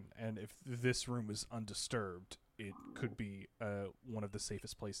second, and if this room is undisturbed, it could be one of the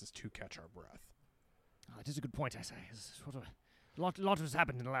safest places to catch our breath. It is a good point, I say. Sort of a lot has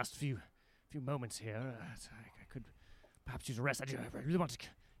happened in the last few moments here. I could perhaps use a rest. I really want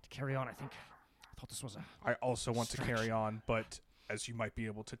to carry on. I thought this was a. I also want to carry on, but as you might be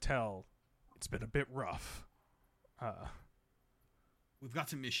able to tell, it's been a bit rough. We've got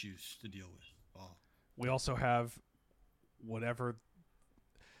some issues to deal with. Oh. We also have whatever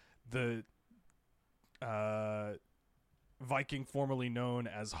the Viking formerly known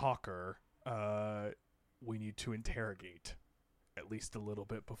as Hawker. We need to interrogate at least a little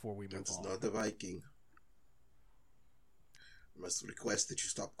bit before we move on. That's not the Viking. I must request that you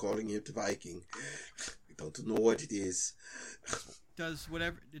stop calling him the Viking. I don't know what it is. Does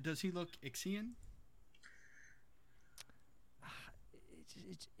he look Ixian?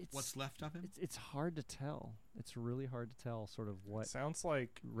 What's left of him? It's hard to tell. It's really hard to tell sort of what sounds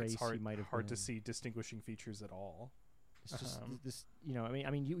like race it's hard, he might have hard been. to see distinguishing features at all. It's just this,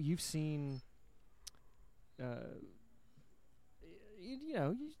 you've seen you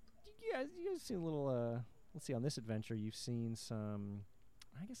know, you guys seen a little. Let's see. On this adventure, you've seen some.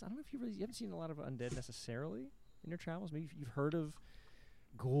 I guess I don't know if you haven't seen a lot of undead necessarily in your travels. Maybe you've heard of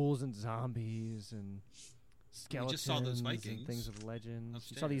ghouls and zombies and skeletons. We just saw those and Vikings things of legends.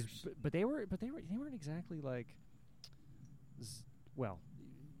 upstairs. You saw these, but they weren't exactly like. Well,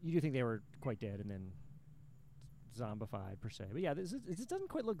 you do think they were quite dead and then zombified per se. But yeah, this doesn't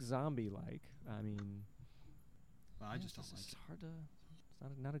quite look zombie-like. I mean, Well, I just don't it's like just it. hard to.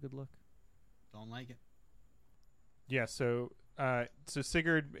 It's not a good look. Don't like it. Yeah, so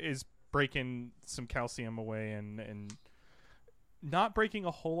Sigurd is breaking some calcium away and not breaking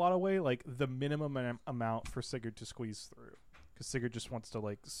a whole lot away, like the minimum amount for Sigurd to squeeze through, because Sigurd just wants to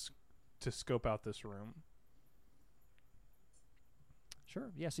like to scope out this room.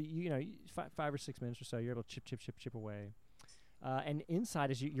 Sure. Yeah. So you know, 5 or 6 minutes or so, you're able to chip away, and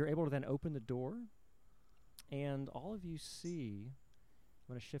inside is you're able to then open the door, and all of you see.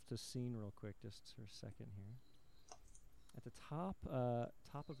 I'm going to shift the scene real quick, just for a second here. At the top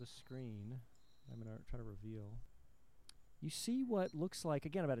of the screen, I'm going to try to reveal. You see what looks like,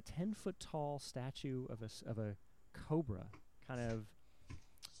 again, about a 10-foot tall statue of a cobra, kind of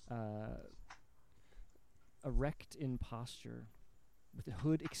erect in posture, with the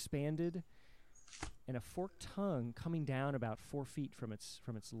hood expanded, and a forked tongue coming down about 4 feet from its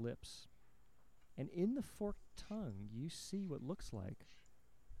lips. And in the forked tongue, you see what looks like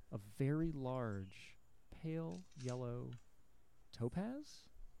a very large, pale yellow topaz.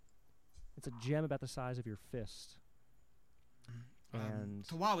 It's a gem about the size of your fist. And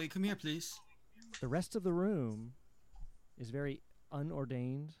Tawawi, come here, please. the rest of the room is very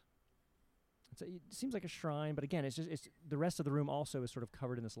unordained. It seems like a shrine, but again, it's the rest of the room also is sort of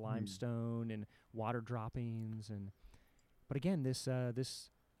covered in this limestone and water droppings, but again, a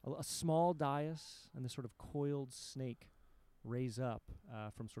small dais and this sort of coiled snake raise up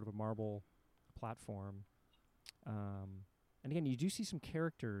from sort of a marble platform, and again, you do see some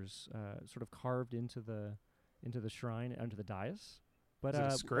characters sort of carved into the shrine, under the dais. But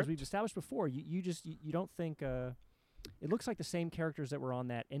as we've established before, you don't think it looks like the same characters that were on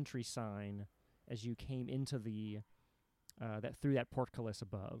that entry sign as you came into through that portcullis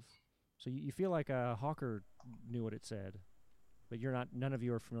above. So you feel like Hawker knew what it said, but none of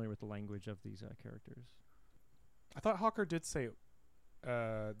you are familiar with the language of these characters. I thought Hawker did say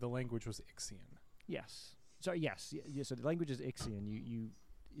the language was Ixian. Yes. So yes. So the language is Ixian. You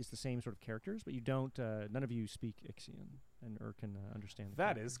is the same sort of characters, but you don't. None of you speak Ixian or can understand.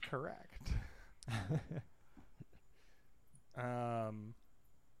 That is correct.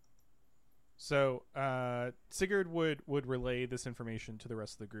 So Sigurd would relay this information to the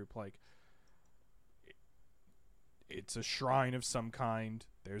rest of the group, like, it's a shrine of some kind.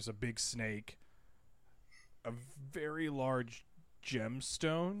 There's a big snake, a very large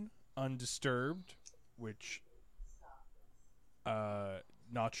gemstone, undisturbed, which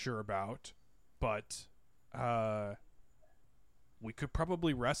not sure about, but we could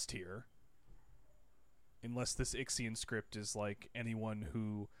probably rest here, unless this Ixian script is like anyone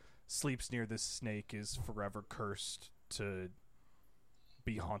who sleeps near this snake is forever cursed to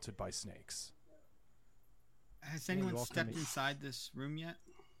be haunted by snakes. Has anyone stepped inside this room yet?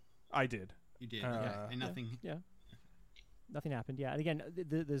 I did. You did. Okay. And nothing. Yeah. Nothing happened. Yeah. And again,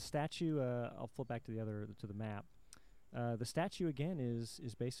 the statue. I'll flip back to the map. The statue again is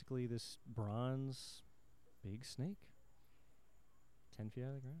basically this bronze big snake, 10 feet out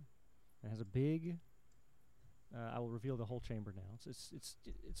of the ground. It has a big. I will reveal the whole chamber now.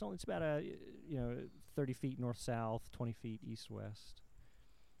 It's about 30 feet north south, 20 feet east west.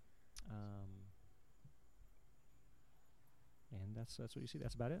 And that's what you see.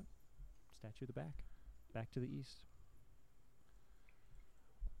 That's about it. Statue at the back to the east.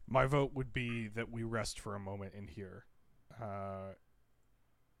 My vote would be that we rest for a moment in here. I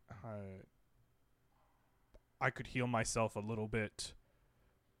could heal myself a little bit.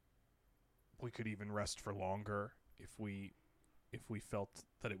 We could even rest for longer if we felt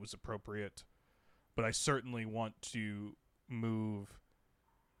that it was appropriate. But I certainly want to move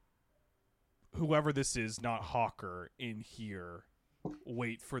whoever this is, not Hawker, in here,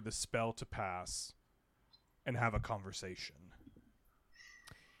 wait for the spell to pass, and have a conversation.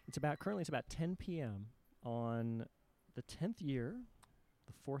 Currently it's about 10 p.m. on the 10th year,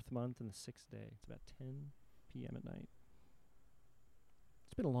 the 4th month, and the 6th day. It's about 10 p.m. at night.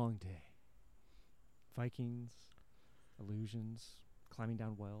 It's been a long day. Vikings, illusions, climbing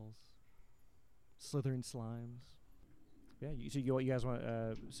down wells, slithering slimes. Yeah, you guys want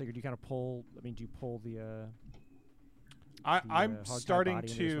Sigurd? You kind of pull. I mean, do you pull the? I'm starting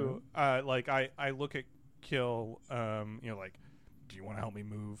to I look at Kill, like, do you want to help me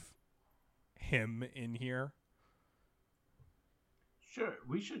move him in here? Sure.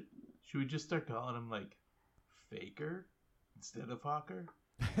 Should we just start calling him like Faker instead of Hawker?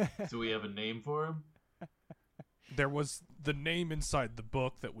 So we have a name for him? There was the name inside the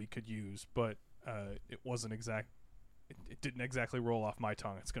book that we could use, but it wasn't exact. It didn't exactly roll off my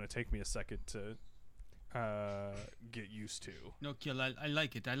tongue. It's going to take me a second to get used to. No, Kill, I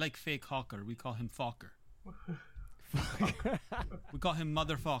like it. I like fake Hawker. We call him Fokker. We call him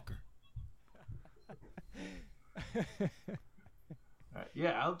Mother Fokker.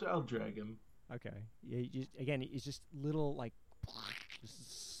 Yeah, I'll drag him. Okay. Yeah, again, it's just little, like,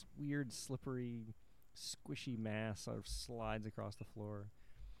 this weird, slippery, squishy mass sort of slides across the floor,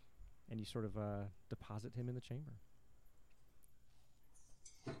 and you sort of deposit him in the chamber.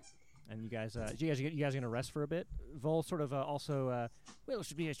 And you guys are gonna rest for a bit. Vol sort of also. Well,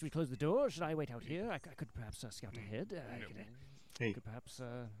 should we close the door? Should I wait out here? I could perhaps scout ahead. Could perhaps.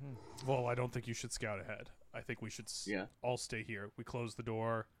 Well, I don't think you should scout ahead. I think we should all stay here. We close the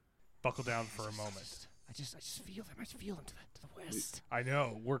door, buckle down for a moment. I just feel them. I just feel them to the west. I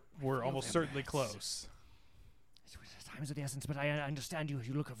know we're almost certainly close. Time is of the essence, but I understand you.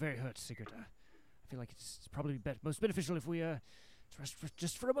 You look very hurt, Sigurd. I feel like it's probably most beneficial if we rest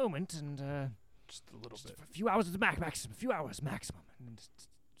just for a moment and just a little bit, for a few hours at the maximum. A few hours maximum, and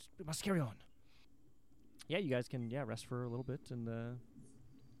we must carry on. Yeah, you guys can rest for a little bit, and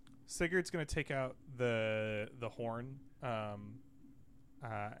Sigurd's gonna take out the horn,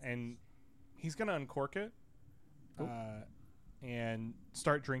 and he's gonna uncork it, and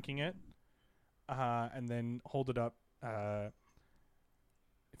start drinking it, and then hold it up.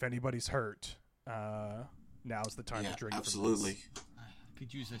 If anybody's hurt, now's the time to drink. Absolutely. I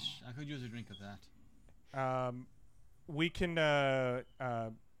could use a drink of that. We can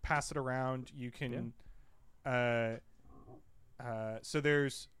pass it around. You can. So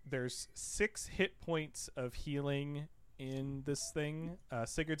there's 6 hit points of healing in this thing.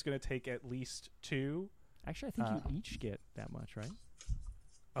 Sigurd's gonna take at least 2. Actually, I think you each get that much, right?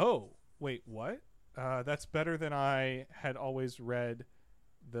 Oh, wait, what? That's better than I had always read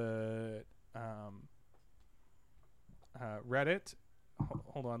the Reddit.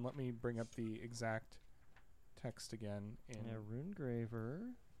 Hold on, let me bring up the exact text again. Rune Graver,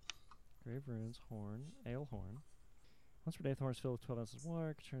 Grave Runes, Horn, Ale Horn. Once per day, the horn is filled with 12 ounces of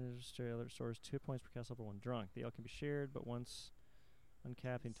water. Turn it restores 2 points per cast level 1 drunk. The ale can be shared, but once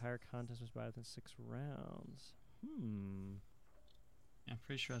uncapped, the entire contest must buy within 6 rounds. I'm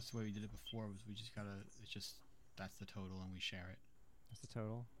pretty sure that's the way we did it before. Was we just that's the total and we share it. That's the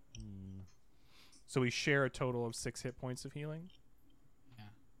total. So we share a total of 6 hit points of healing. Yeah.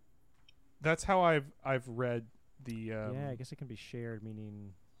 That's how I've read the. Yeah, I guess it can be shared,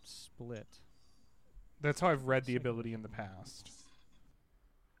 meaning split. That's how I've read the ability in the past.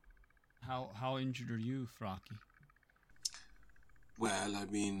 How injured are you, Frocky? Well, I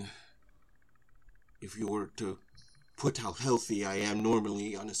mean, if you were to put how healthy I am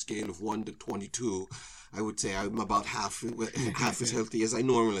normally on a scale of 1 to 22, I would say I'm about half as healthy as I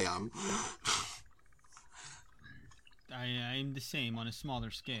normally am. I'm the same on a smaller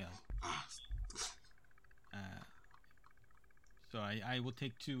scale. So I will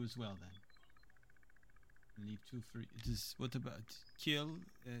take 2 as well then. Leave 2 for. What about Kill?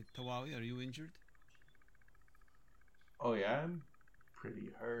 Tawawi, are you injured? Oh yeah, I'm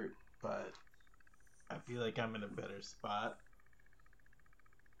pretty hurt, but I feel like I'm in a better spot.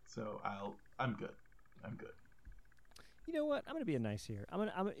 So I'm good. I'm good. You know what? I'm gonna be nice here.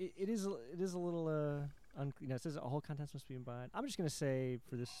 It is a little it says a whole contest must be imbibed. I'm just gonna say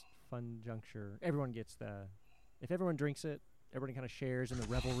for this fun juncture, everyone gets if everyone drinks it, everybody kind of shares in the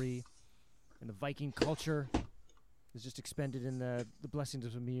revelry. And the Viking culture is just expended in the blessings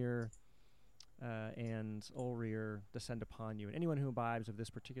of Ymir and Ulrir descend upon you. And anyone who imbibes of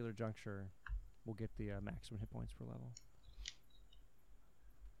this particular juncture will get the maximum hit points per level.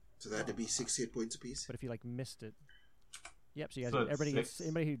 So that'd be 6 hit points apiece? But if you missed it. Yep, so you guys, So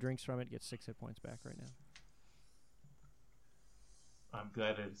anybody who drinks from it gets 6 hit points back right now. I'm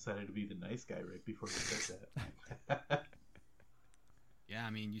glad I decided to be the nice guy right before you said that. Yeah, I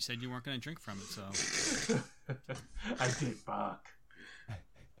mean, you said you weren't going to drink from it, so... I did, fuck.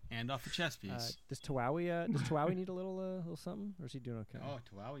 Hand off the chess piece. Does Tawawi need a little something, or is he doing okay? Oh,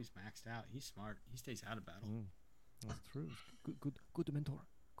 Tawawi's maxed out. He's smart. He stays out of battle. That's true. Good mentor.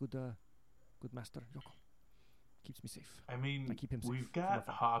 Good master, Yoko. Keeps me safe. I mean, I keep him safe. We've got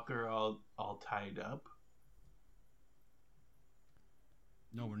Hawker all tied up.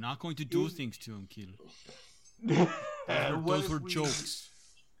 No, we're not going to do things to him, Kill. Those were jokes.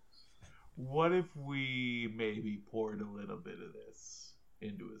 What if we maybe poured a little bit of this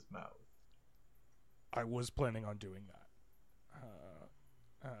into his mouth? I was planning on doing that.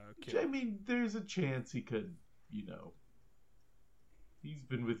 I mean, there's a chance he could, he's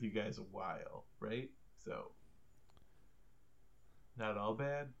been with you guys a while, right? So, not all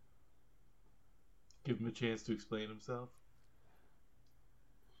bad. Give him a chance to explain himself.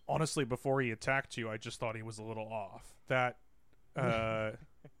 Honestly, before he attacked you, I just thought he was a little off. That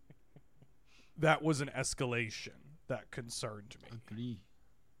was an escalation that concerned me. Agree.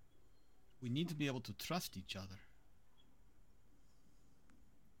 We need to be able to trust each other.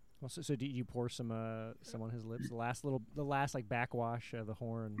 Well, so do you pour some on his lips? The last like backwash of the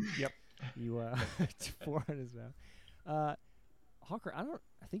horn. Yep. You pour on his mouth. Hawker, I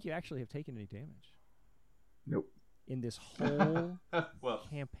think you actually have taken any damage. Nope. In this whole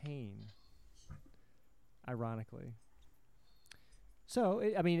campaign, ironically. So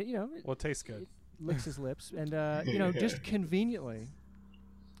it tastes good. It licks his lips, and just conveniently.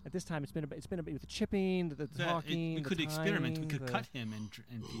 At this time, it's been a bit with the chipping, the talking. We could experiment. We could cut him and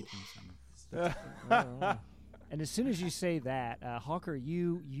feed him some. And as soon as you say that, Hawker,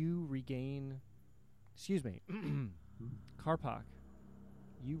 you regain. Excuse me, Karpak,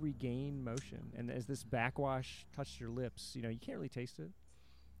 you regain motion, and as this backwash touched your lips, you can't really taste it,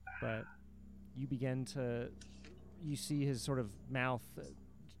 but you begin to. You see his sort of mouth,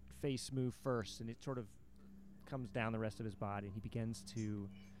 face move first, and it sort of comes down the rest of his body, and he begins to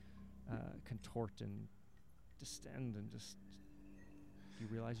contort and distend, and just you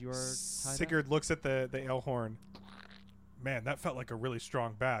realize you are tied Sigurd up. looks at the ale horn. Man, that felt like a really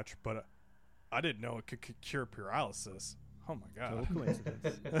strong batch, but I didn't know it could cure paralysis. Oh my god! Total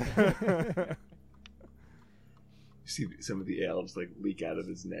coincidence. You see some of the ale just leak out of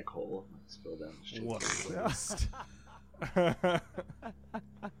his neck hole, spill down the street. What a waste!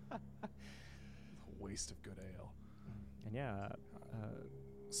 Waste of good ale. And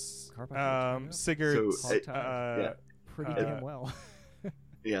Sigurd pretty damn well.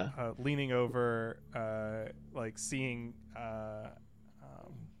 Yeah. Leaning over, seeing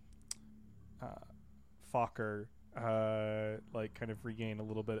Fokker kind of regain a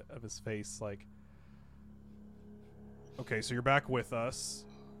little bit of his face, okay, so you're back with us,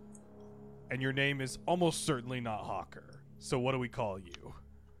 and your name is almost certainly not Hawker. So what do we call you?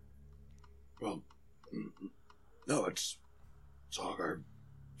 Well, no, it's Hawker.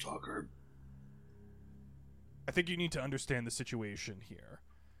 Hawker. I think you need to understand the situation here.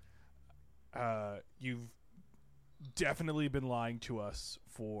 You've definitely been lying to us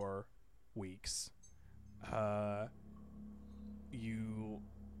for weeks. You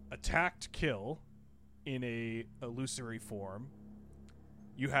attacked Kill in a illusory form.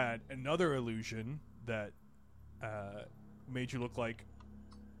 You had another illusion that made you look like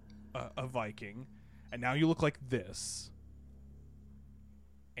a Viking, and now you look like this.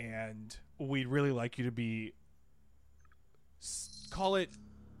 And we'd really like you to be, call it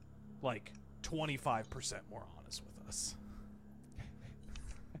 25% more honest with us.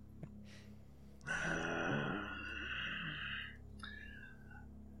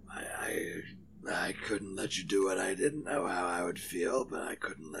 I couldn't let you do it. I didn't know how I would feel, but I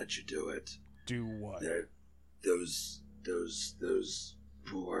couldn't let you do it. Do what? Those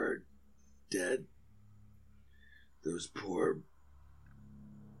poor dead. Those poor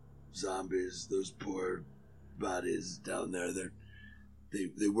zombies. Those poor bodies down there.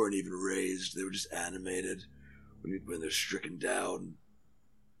 They weren't even raised. They were just animated. When they're stricken down,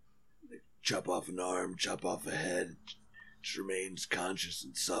 they chop off an arm, chop off a head. Just remains conscious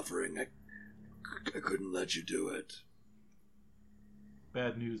and suffering. I couldn't let you do it.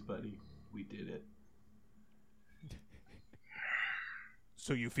 Bad news, buddy. We did it.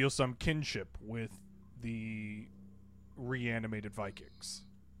 So you feel some kinship with the reanimated Vikings.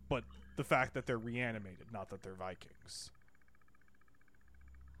 But the fact that they're reanimated, not that they're Vikings.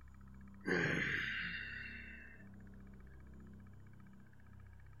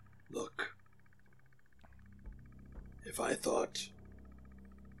 Look, if I thought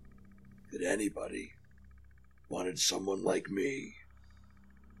that anybody wanted someone like me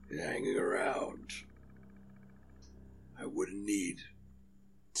hanging around, I wouldn't need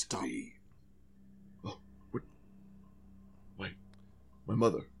Stop. me. Oh, what? Wait, my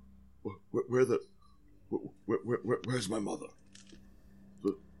mother. Where's my mother?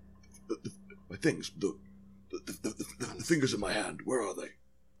 My things. The fingers in my hand. Where are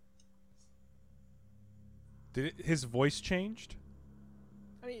they? His voice changed?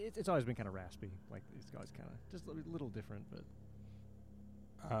 I mean, it's always been kind of raspy. It's always kind of just a little different, but.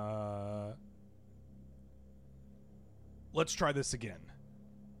 Let's try this again.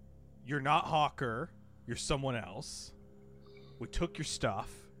 You're not Hawker. You're someone else. We took your stuff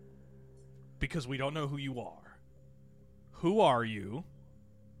because we don't know who you are. Who are you?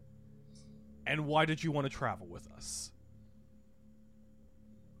 And why did you want to travel with us?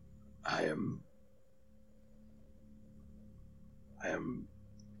 I am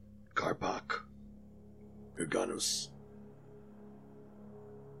Karpak. Urganus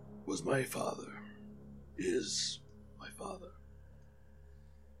was my father. Is my father.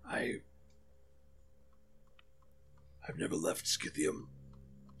 I've never left Scythium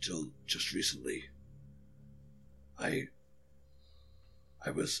till just recently. I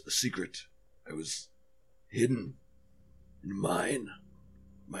was a secret. I was hidden in a mine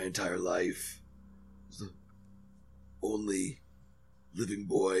my entire life. I was the only living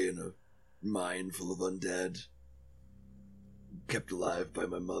boy in a mine full of undead, kept alive by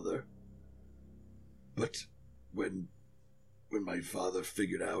my mother. But when my father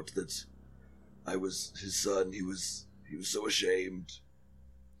figured out that I was his son, he was so ashamed.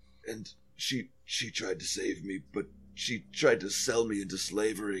 And she tried to save me, but she tried to sell me into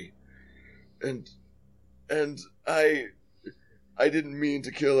slavery. And I didn't mean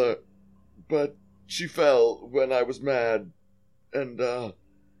to kill her, but she fell when I was mad. And I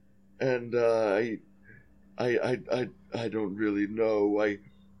don't really know.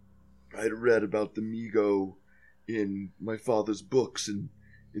 I'd read about the Migo in my father's books and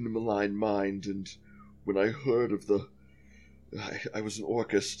in the Malign Mind, and when I heard of I was an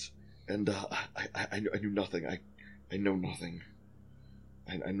Orcist, and I knew nothing. I know nothing.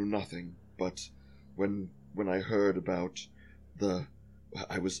 I knew nothing. But when I heard about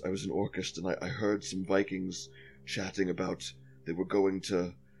I was an Orcist, and I heard some Vikings chatting about they were going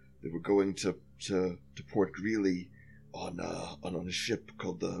to Port Greeley on a ship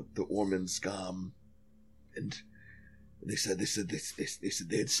called the Ormond Scam, and they said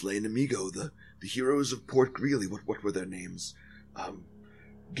they had slain Amigo, the heroes of Port Greeley. What were their names?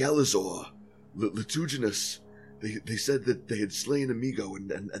 Galazor, Lituginus. They said that they had slain Amigo,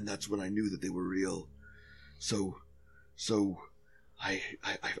 and that's when I knew that they were real. So I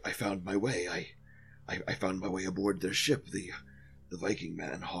found my way. I found my way aboard their ship. The Viking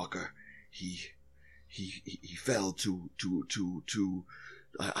man Hawker. He fell to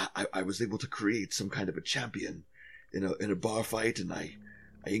I was able to create some kind of a champion in a bar fight, and I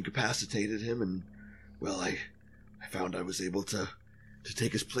incapacitated him, and well, I found I was able to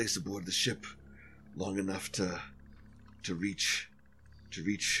take his place aboard the ship long enough to reach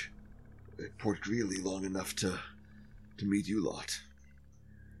Port Greeley, long enough to meet you lot.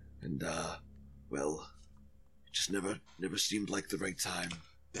 And well, it just never seemed like the right time.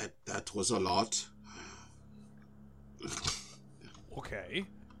 That was a lot. Okay.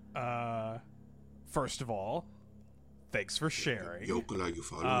 First of all, thanks for sharing. Yokul, are you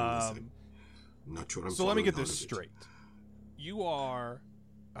following this? I'm not sure I'm so let me get following this all of it. straight. You are,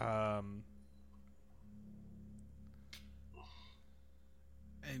 I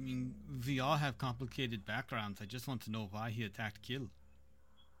mean, we all have complicated backgrounds. I just want to know why he attacked Kill.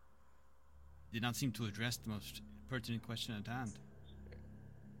 Did not seem to address the most pertinent question at hand.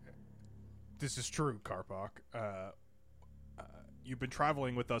 This is true, Karpak. You've been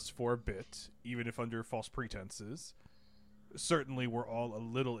traveling with us for a bit, even if under false pretenses. Certainly, we're all a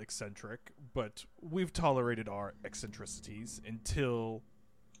little eccentric, but we've tolerated our eccentricities until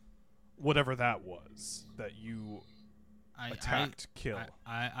whatever that was that you attacked Kill.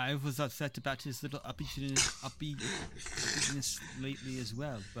 I was upset about his little uppiness lately as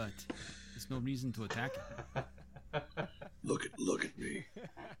well, but there's no reason to attack him. Look at me.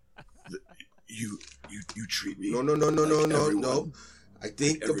 You treat me. No. I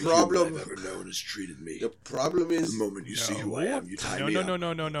think the every problem. human I've ever known has treated me. The problem is The moment you see who I am, you tie me up. No.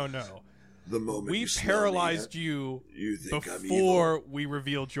 The moment We you smell paralyzed me, you you think I'm before evil. we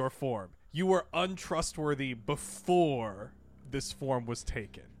revealed your form. You were untrustworthy before this form was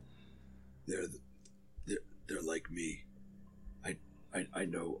taken. They're like me. I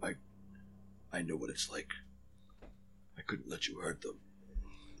know what it's like. I couldn't let you hurt them.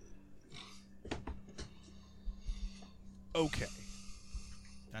 Okay.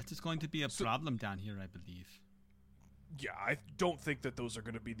 That is going to be a problem down here, I believe. Yeah, I don't think that those are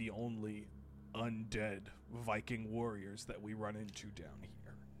going to be the only undead Viking warriors that we run into down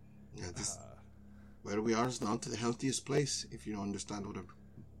here. Yeah, where we are is not the healthiest place. If you don't understand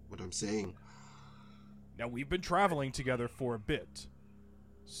what I'm saying. Now, we've been traveling together for a bit,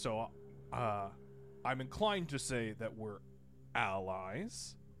 so I'm inclined to say that we're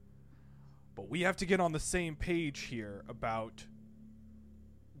allies, but we have to get on the same page here about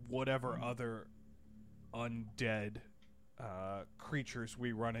whatever other undead creatures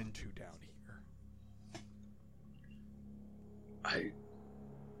we run into down here.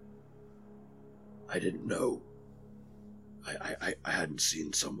 I didn't know. I hadn't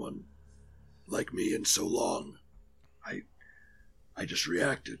seen someone like me in so long. I just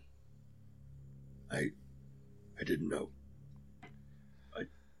reacted. I didn't know. I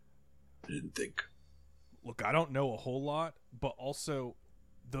didn't think. Look, I don't know a whole lot, but also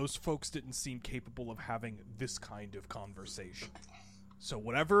those folks didn't seem capable of having this kind of conversation. So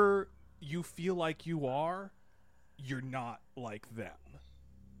whatever you feel like you are, you're not like them.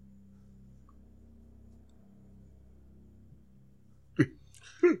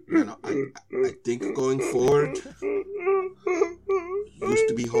 Man, I think going forward, used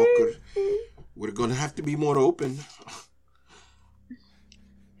to be Hawker. We're gonna have to be more open.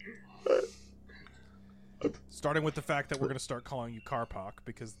 Starting with the fact that we're going to start calling you Karpak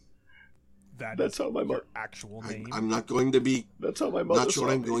because That's how my your actual name. I'm not going to be. That's how my mother Not sure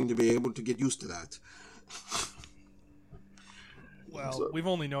saw I'm me. going to be able to get used to that. Well, we've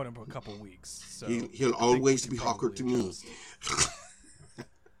only known him for a couple weeks, so He'll I think we always can be Hawker probably to me. adjust.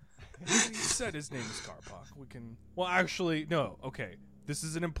 He said his name is Karpak. We can. Well, actually, no. Okay, this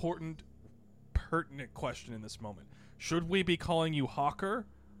is an important, pertinent question in this moment. Should we be calling you Hawker,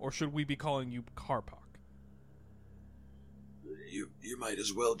 or should we be calling you Karpak? You might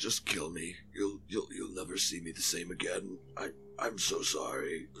as well just kill me. You'll never see me the same again. I'm so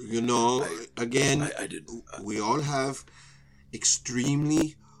sorry. You know, again, I didn't. we all have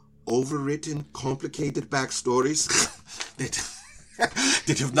extremely overwritten, complicated backstories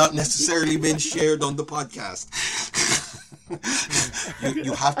that have not necessarily been shared on the podcast.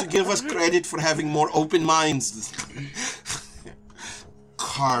 you have to give us credit for having more open minds.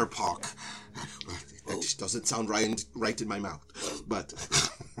 Karpak. That just doesn't sound right in my mouth. But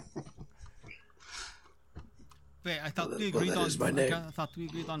Wait, I thought we well, agreed that on. is my name. I thought we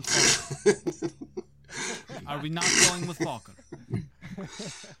agreed on Falker. Are we not going with Falker?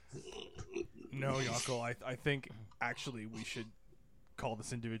 No, Yako. I think actually we should call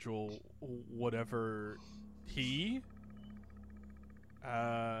this individual whatever he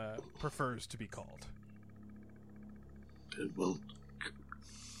prefers to be called. Well,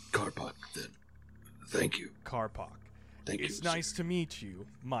 Karpak, then. Thank you. Karpak. Thank you. It's nice to meet you.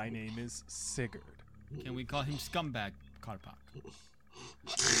 My name is Sigurd. Can we call him Scumbag Karpak?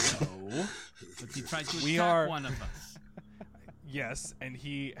 No. But he tried to We attack are- one of us. Yes, and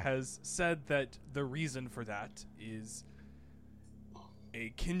he has said that the reason for that is a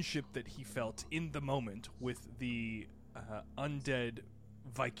kinship that he felt in the moment with the undead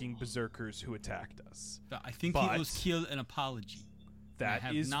Viking berserkers who attacked us. But I think But- he owes Kill an apology. I That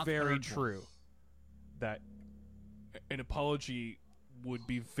have is not very heard one. true. That an apology would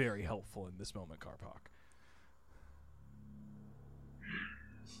be very helpful in this moment, Karpak.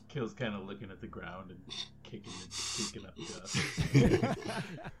 Kill's kind of looking at the ground and kicking up dust.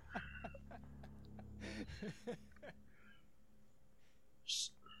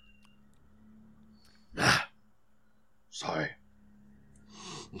 Sorry.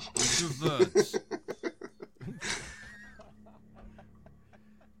 With your words.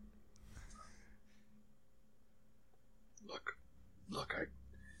 Look,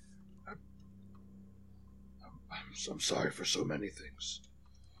 I'm sorry for so many things.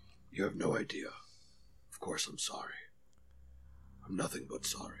 You have no idea. Of course I'm sorry. I'm nothing but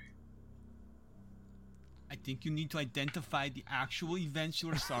sorry. I think you need to identify the actual events you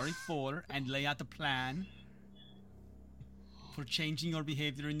are sorry for and lay out a plan for changing your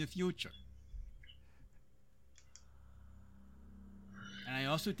behavior in the future. And I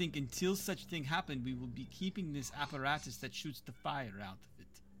also think until such thing happen, we will be keeping this apparatus that shoots the fire out of it.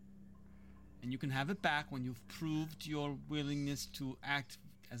 And you can have it back when you've proved your willingness to act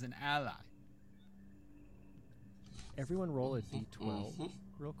as an ally. Everyone roll a d12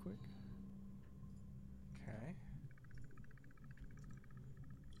 real quick. Okay.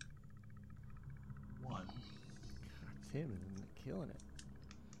 1. Tim is killing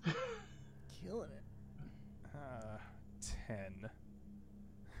it. Killing it. 10.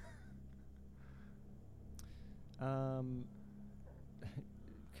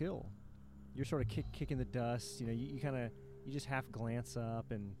 Kill. You're sort of kicking the dust. You know, you kind of you just half glance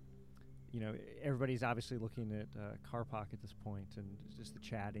up, and you know everybody's obviously looking at Karpak at this point, and just the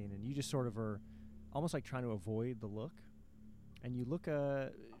chatting, and you just sort of are almost like trying to avoid the look, and you look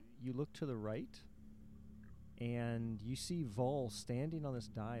to the right, and you see Vol standing on this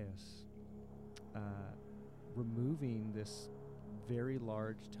dais, removing this very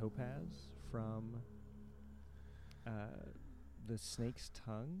large topaz from the snake's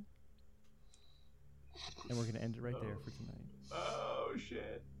tongue, And we're going to end it right there for tonight. Oh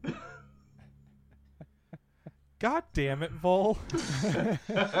shit. God damn it, Vol.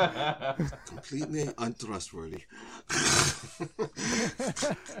 Completely untrustworthy.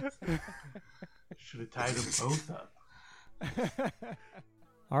 Should have tied them both up.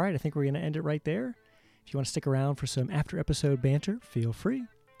 All right, I think we're going to end it right there. If you want to stick around for some after-episode banter, feel free.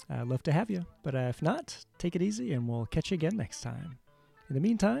 I'd love to have you. But if not, take it easy, and we'll catch you again next time. In the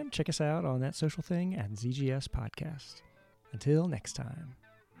meantime, check us out on That Social Thing at ZGS Podcast. Until next time.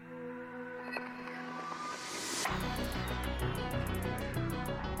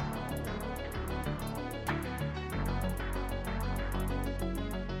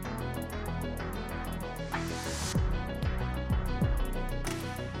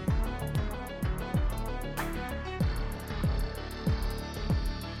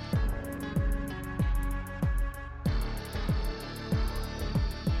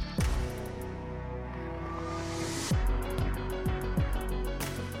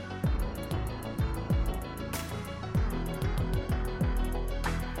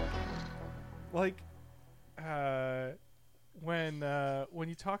 Like, when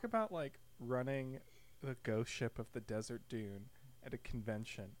you talk about like running the ghost ship of the Desert Dune at a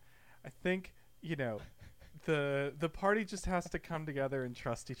convention, I think the party just has to come together and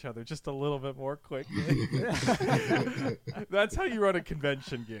trust each other just a little bit more quickly. That's how you run a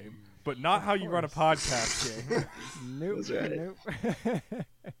convention game, but not how you run a podcast game. Nope. That's right. Nope.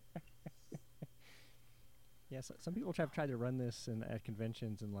 Yeah, so some people have tried to run this at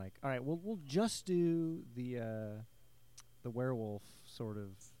conventions and like, all right, we'll just do the werewolf sort of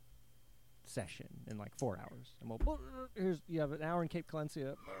session in like 4 hours, and you have an hour in Cape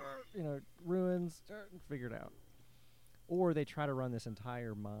Calencia, ruins, figure it out. Or they try to run this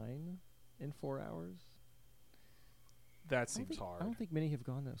entire mine in 4 hours. That seems hard. I don't think many have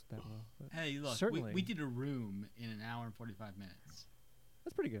gone that well. But Hey, look, certainly we did a room in an hour and 45 minutes.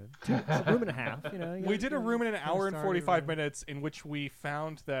 that's pretty good. It's a room and a half. We did a room in an hour and 45 minutes in which we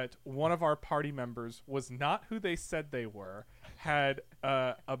found that one of our party members was not who they said they were, had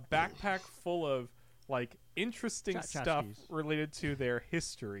a backpack full of like interesting stuff related to their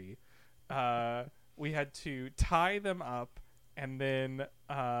history. We had to tie them up and then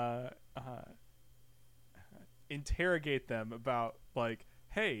interrogate them about like,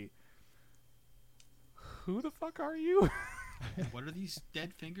 hey, who the fuck are you? What are these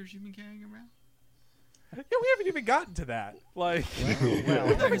dead fingers you've been carrying around? Yeah, we haven't even gotten to that. Like,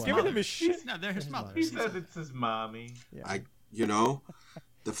 well, giving them a shit. No, they're his mother. He said it's his mommy. Yeah.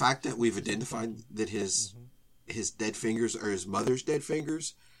 The fact that we've identified that his dead fingers are his mother's dead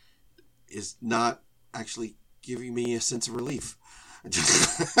fingers is not actually giving me a sense of relief. It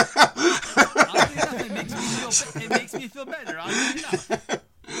makes me feel better. I'm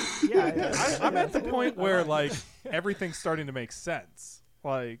at the point where like everything's starting to make sense.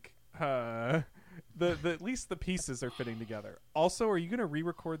 Like, the at least the pieces are fitting together. Also, are you gonna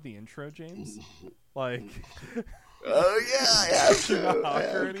re-record the intro, James? Like, oh yeah, I have to. Not I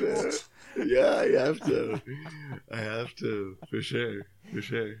Hawker have anymore? to. Yeah, I have to. I have to for sure. For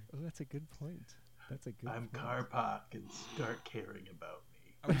sure. Oh, that's a good point. I'm Karpak and start caring about me.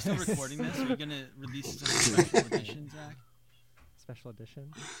 Are we still recording this? Are we going to release some special edition, Zach? Special edition.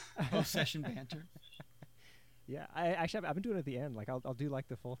 Post-session banter. Yeah, I've been doing it at the end. Like I'll do like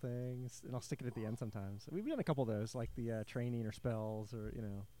the full things, and I'll stick it at the end sometimes. We've done a couple of those, like the training or spells, or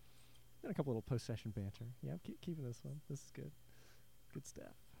done a couple little post-session banter. Yeah, I'm keeping this one. This is good. Good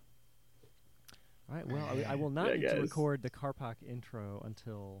stuff. All right. Well, I will not need to record the Karpak intro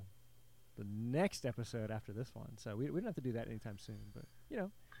until the next episode after this one, so we don't have to do that anytime soon. But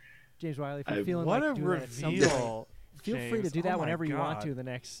James Wiley, if you're feeling what like a doing that at some reveal! point, feel free to James. do that Oh my whenever you want God. to in the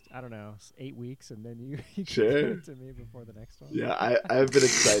next 8 weeks, and then you can Sure. give it to me before the next one. Yeah, I've been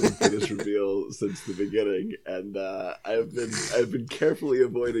excited for this reveal since the beginning, and I've been carefully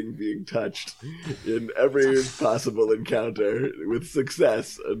avoiding being touched in every possible encounter with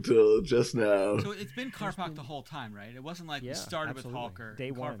success until just now. So it's been Karpak the whole time, right? It wasn't like we started absolutely. with Hawker.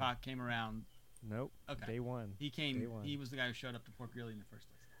 Day one. Karpak came around. Nope. Okay. Day one. He came. Day one. He was the guy who showed up to Port Greeley in the first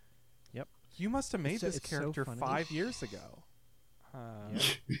place. You must have made It's so- this it's so character funny. 5 years ago. Yeah.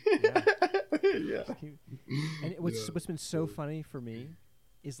 Yeah. And what's been so funny for me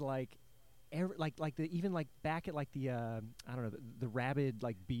is like, even like back at like the I don't know, the rabid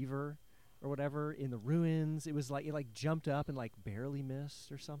like beaver or whatever in the ruins. It was like it jumped up and like barely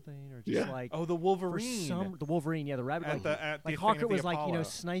missed or something, or just like Oh, the for Wolverine. the Wolverine, yeah, the rabbit. At the like thing Hawker of the was like Apollo.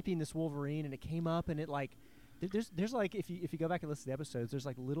 sniping this Wolverine, and it came up, and it like there's like if you go back and listen to the episodes, there's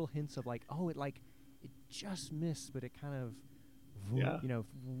like little hints of like it just missed, but it kind of Yeah.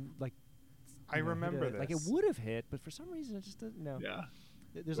 like I you know, remember hit like it this. would have hit, but for some reason it just didn't. No. Yeah.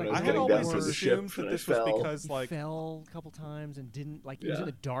 There's When like I was I had getting always down to the assumed ship that and I this was fell. because he like fell a couple times and didn't like. He was in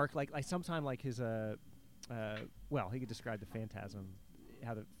Yeah. the dark. Like sometime like his well, he could describe the phantasm,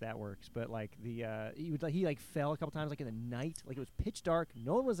 how that works. But like he like fell a couple times like in the night. Like it was pitch dark.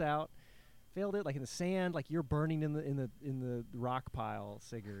 No one was out. Failed it like in the sand. Like you're burning in the rock pile,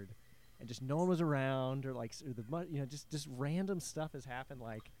 Sigurd, and just no one was around or like or the mud. You know, just random stuff has happened.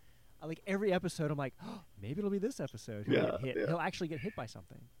 Like every episode, I'm like, oh, maybe it'll be this episode. He'll get hit. Yeah. He'll actually get hit by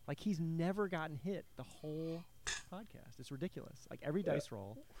something. Like he's never gotten hit the whole podcast. It's ridiculous. Like every dice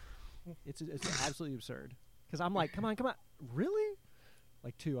roll, it's absolutely absurd. Because I'm like, come on, really?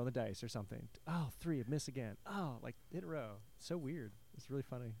 Like 2 on the dice or something. Oh, 3, miss again. Oh, like hit a row. So weird. It's really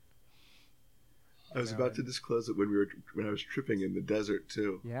funny. I was about to disclose it when I was tripping in the desert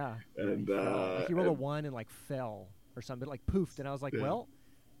too. Yeah. And he fell. Like he rolled a and- 1 and like fell or something, like poofed, and I was like, Yeah. well.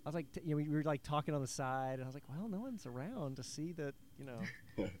 I was like, you know, we were like talking on the side, and I was like, well, no one's around to see that, you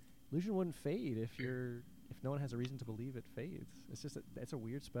know, illusion wouldn't fade if no one has a reason to believe it fades. It's just it's a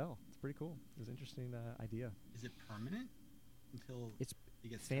weird spell. It's pretty cool. It was an interesting idea. Is it permanent until It's he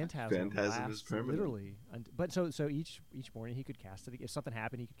gets Phantasm. Phantasm is lasts permanent. literally. But so each morning he could cast it. If something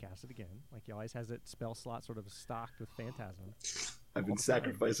happened, he could cast it again. Like he always has that spell slot sort of stocked with Phantasm. I've been all the time.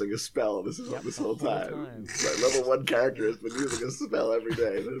 sacrificing a spell this Yep, this the whole whole time. time. My level 1 character has been using a spell every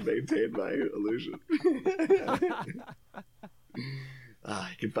day to maintain my illusion.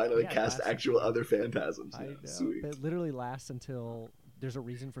 I can finally Yeah, cast lasts actual other phantasms I now. know. Sweet. But it literally lasts until there's a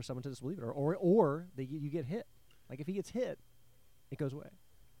reason for someone to disbelieve it, or you get hit. Like if he gets hit, it goes away,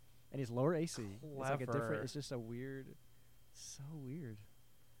 and he's lower AC. It's like a Clever. different. It's just a weird. So weird.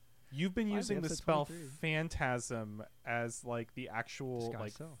 you've been Finally, using the episode spell 23. Phantasm as like the actual Disguise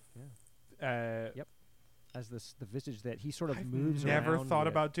like self. Yeah. Yep. As the visage that he sort of I've moves never around thought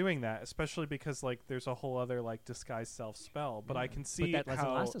with. about doing that, especially because like there's a whole other like disguise self spell. But I Yeah. can see But that doesn't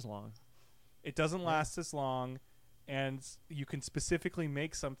how last as long. it doesn't Yeah. last as long, and you can specifically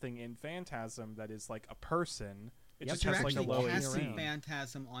make something in Phantasm that is like a person. It Yep. just You're has like a actually low walking AC. casting around.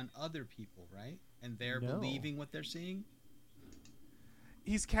 phantasm on other people, right? And they're No. believing what they're seeing.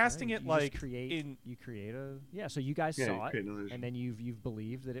 He's casting Right, it you like just create. in You create a So you guys Yeah, you saw it, create an illusion. and then you've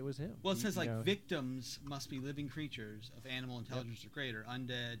believed that it was him. Well, it You- says you like know, victims must be living creatures of animal intelligence or greater,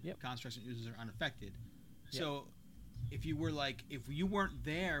 undead, Yep. constructs and users are unaffected. So, if you weren't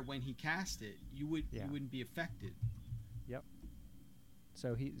there when he cast it, you wouldn't be affected.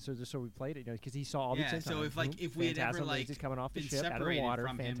 So we played it, you know, because he saw all the Yeah. same So time. if like Boom, if we had ever Phantasm, like he's coming off the been ship out of the separated water,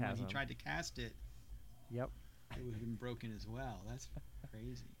 from him when Phantasm. he tried to cast it, Yep. it would have been broken as well. That's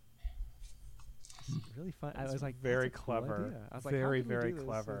crazy. Really fun. I It's was like, very that's a cool clever. idea. I was like, Very, how can we very do this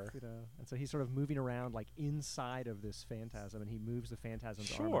clever. if, you know? And so he's sort of moving around like inside of this phantasm, and he moves the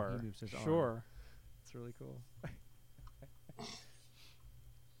phantasm's arm. Sure, And he moves his arm. sure. It's really cool.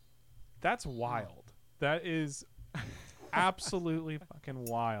 That's wild. That is absolutely fucking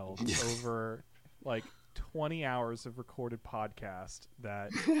wild. Over like 20 hours of recorded podcast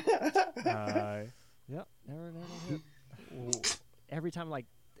that Yep. Never hit. Every time, like,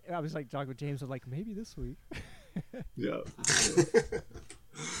 I was like talking with James, I was like, maybe this week. Yeah.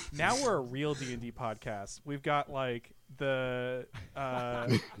 now we're a real D&D podcast. We've got like the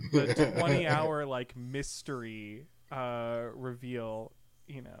 20-hour like mystery reveal,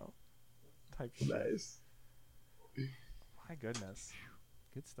 you know, type shit. Nice. My goodness.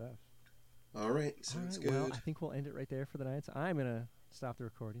 Good stuff. All right, All sounds right, good. well, I think we'll end it right there for the night. So I'm gonna stop the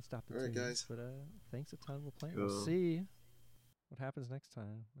recording, stop the All right, tunes, guys. But thanks a ton. We'll play. Cool. We'll see what happens next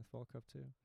time with Fall Cup 2.